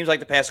it seems like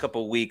the past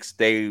couple of weeks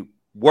they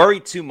worry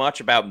too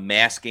much about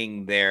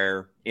masking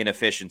their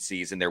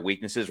inefficiencies and their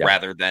weaknesses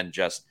rather than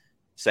just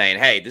saying,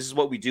 hey, this is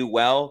what we do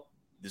well.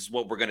 This is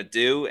what we're going to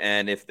do.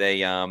 And if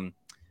they,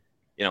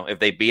 if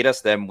they beat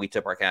us, then we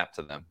tip our cap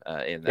to them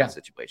in that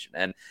situation.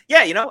 And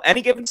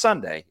any given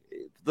Sunday,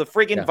 the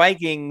friggin'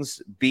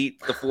 Vikings beat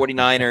the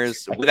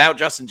 49ers without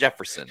Justin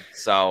Jefferson.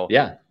 So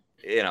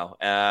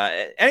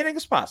anything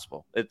is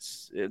possible.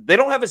 They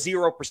don't have a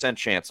 0%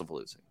 chance of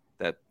losing.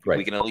 That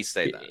we can at least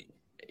say that.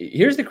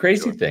 Here's the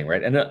crazy thing,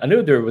 right? And I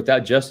know they're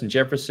without Justin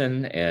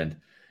Jefferson, and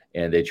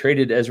they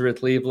traded Ezra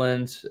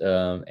Cleveland,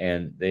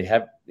 and they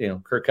have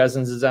Kirk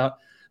Cousins is out.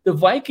 The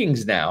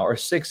Vikings now are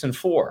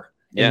 6-4.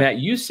 And Matt,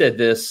 you said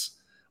this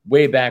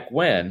way back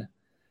when.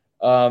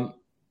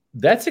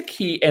 That's a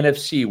key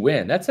NFC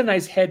win. That's a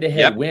nice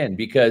head-to-head win,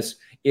 because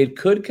it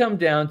could come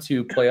down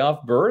to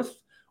playoff berth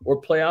or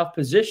playoff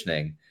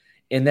positioning.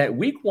 And that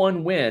week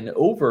 1 win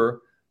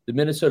over the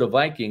Minnesota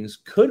Vikings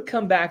could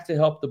come back to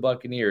help the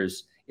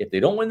Buccaneers if they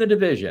don't win the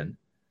division,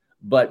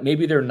 but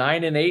maybe they're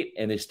 9-8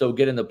 and they still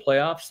get in the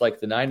playoffs like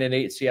the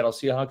 9-8 Seattle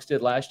Seahawks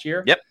did last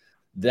year. Yep.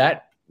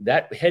 That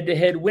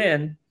head-to-head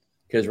win,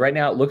 because right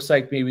now it looks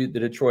like maybe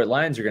the Detroit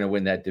Lions are going to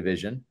win that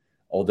division,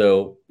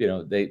 although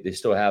they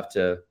still have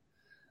to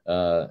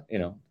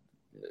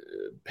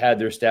pad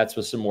their stats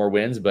with some more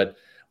wins. But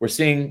we're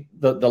seeing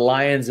the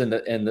Lions and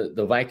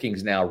the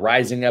Vikings now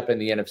rising up in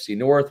the NFC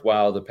North,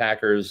 while the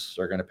Packers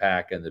are going to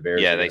pack and the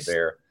Bears are going to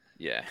bear.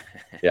 Yeah.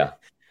 Yeah.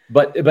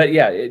 But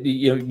yeah,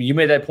 you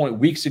made that point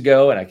weeks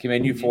ago, and I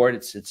commend you for it.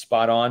 It's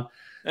spot on.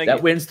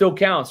 That win still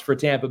counts for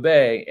Tampa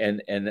Bay,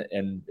 and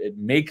it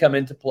may come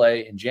into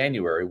play in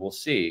January. We'll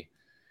see.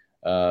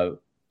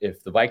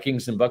 If the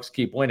Vikings and Bucs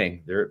keep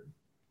winning,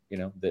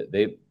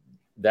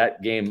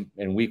 that game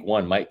in week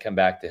 1 might come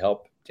back to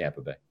help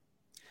Tampa Bay.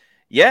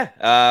 Yeah,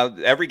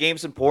 every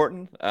game's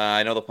important.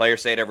 I know the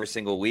players say it every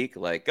single week,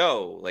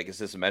 is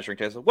this a measuring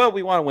test? Well,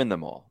 we want to win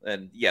them all.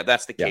 And yeah,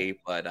 that's the key.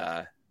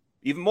 But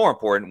even more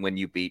important when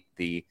you beat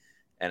the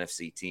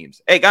NFC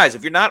teams. Hey, guys,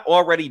 if you're not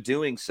already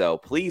doing so,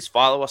 please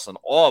follow us on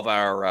all of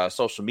our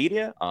social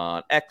media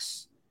on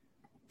X,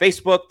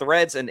 Facebook,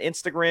 Threads, and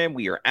Instagram.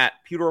 We are at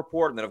Pewter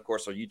Report. And then, of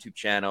course, our YouTube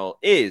channel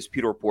is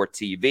Pewter Report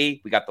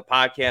TV. We got the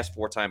podcast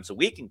 4 times a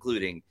week,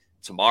 including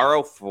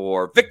tomorrow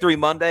for Victory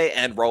Monday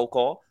and Roll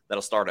Call.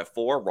 That'll start at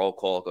 4. Roll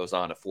Call goes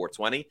on at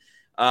 4:20.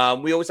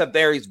 We always have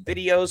various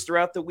videos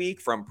throughout the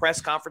week from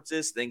press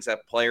conferences, things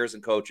that players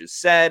and coaches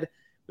said.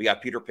 We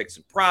got Pewter Picks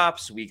and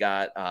Props. We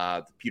got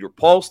the Pewter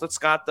Pulse that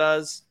Scott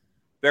does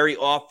very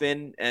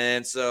often.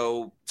 And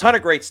so ton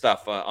of great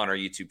stuff on our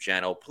YouTube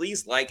channel.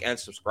 Please like and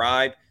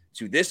subscribe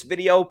to this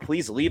video.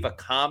 Please leave a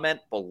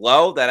comment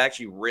below. That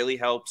actually really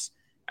helps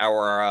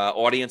our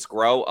audience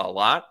grow a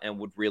lot, and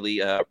would really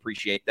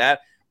appreciate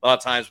that. A lot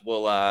of times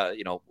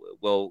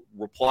we'll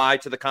reply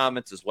to the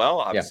comments as well.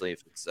 Obviously,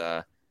 if it's,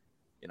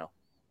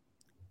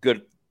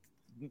 good,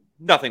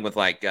 nothing with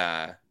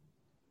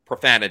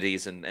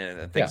profanities and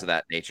things of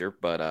that nature.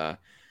 But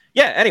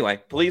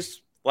anyway,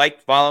 please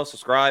like, follow,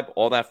 subscribe,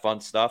 all that fun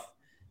stuff.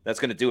 That's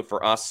going to do it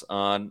for us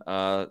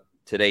on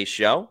today's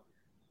show.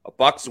 A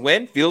Bucs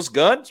win feels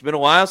good. It's been a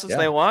while since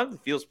they won.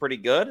 It feels pretty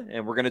good.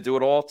 And we're going to do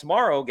it all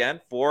tomorrow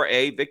again for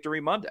a Victory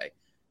Monday.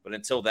 But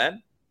until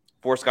then,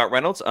 for Scott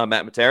Reynolds, I'm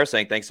Matt Matera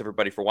saying thanks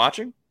everybody for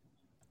watching. And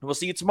we'll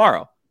see you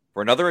tomorrow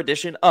for another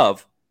edition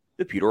of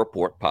the Pewter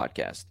Report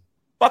podcast.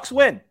 Bucs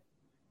win.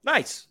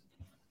 Nice.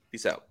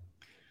 Peace out.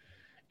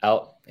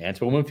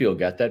 Antoine Winfield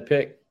got that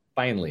pick.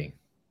 Finally.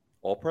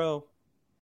 All pro.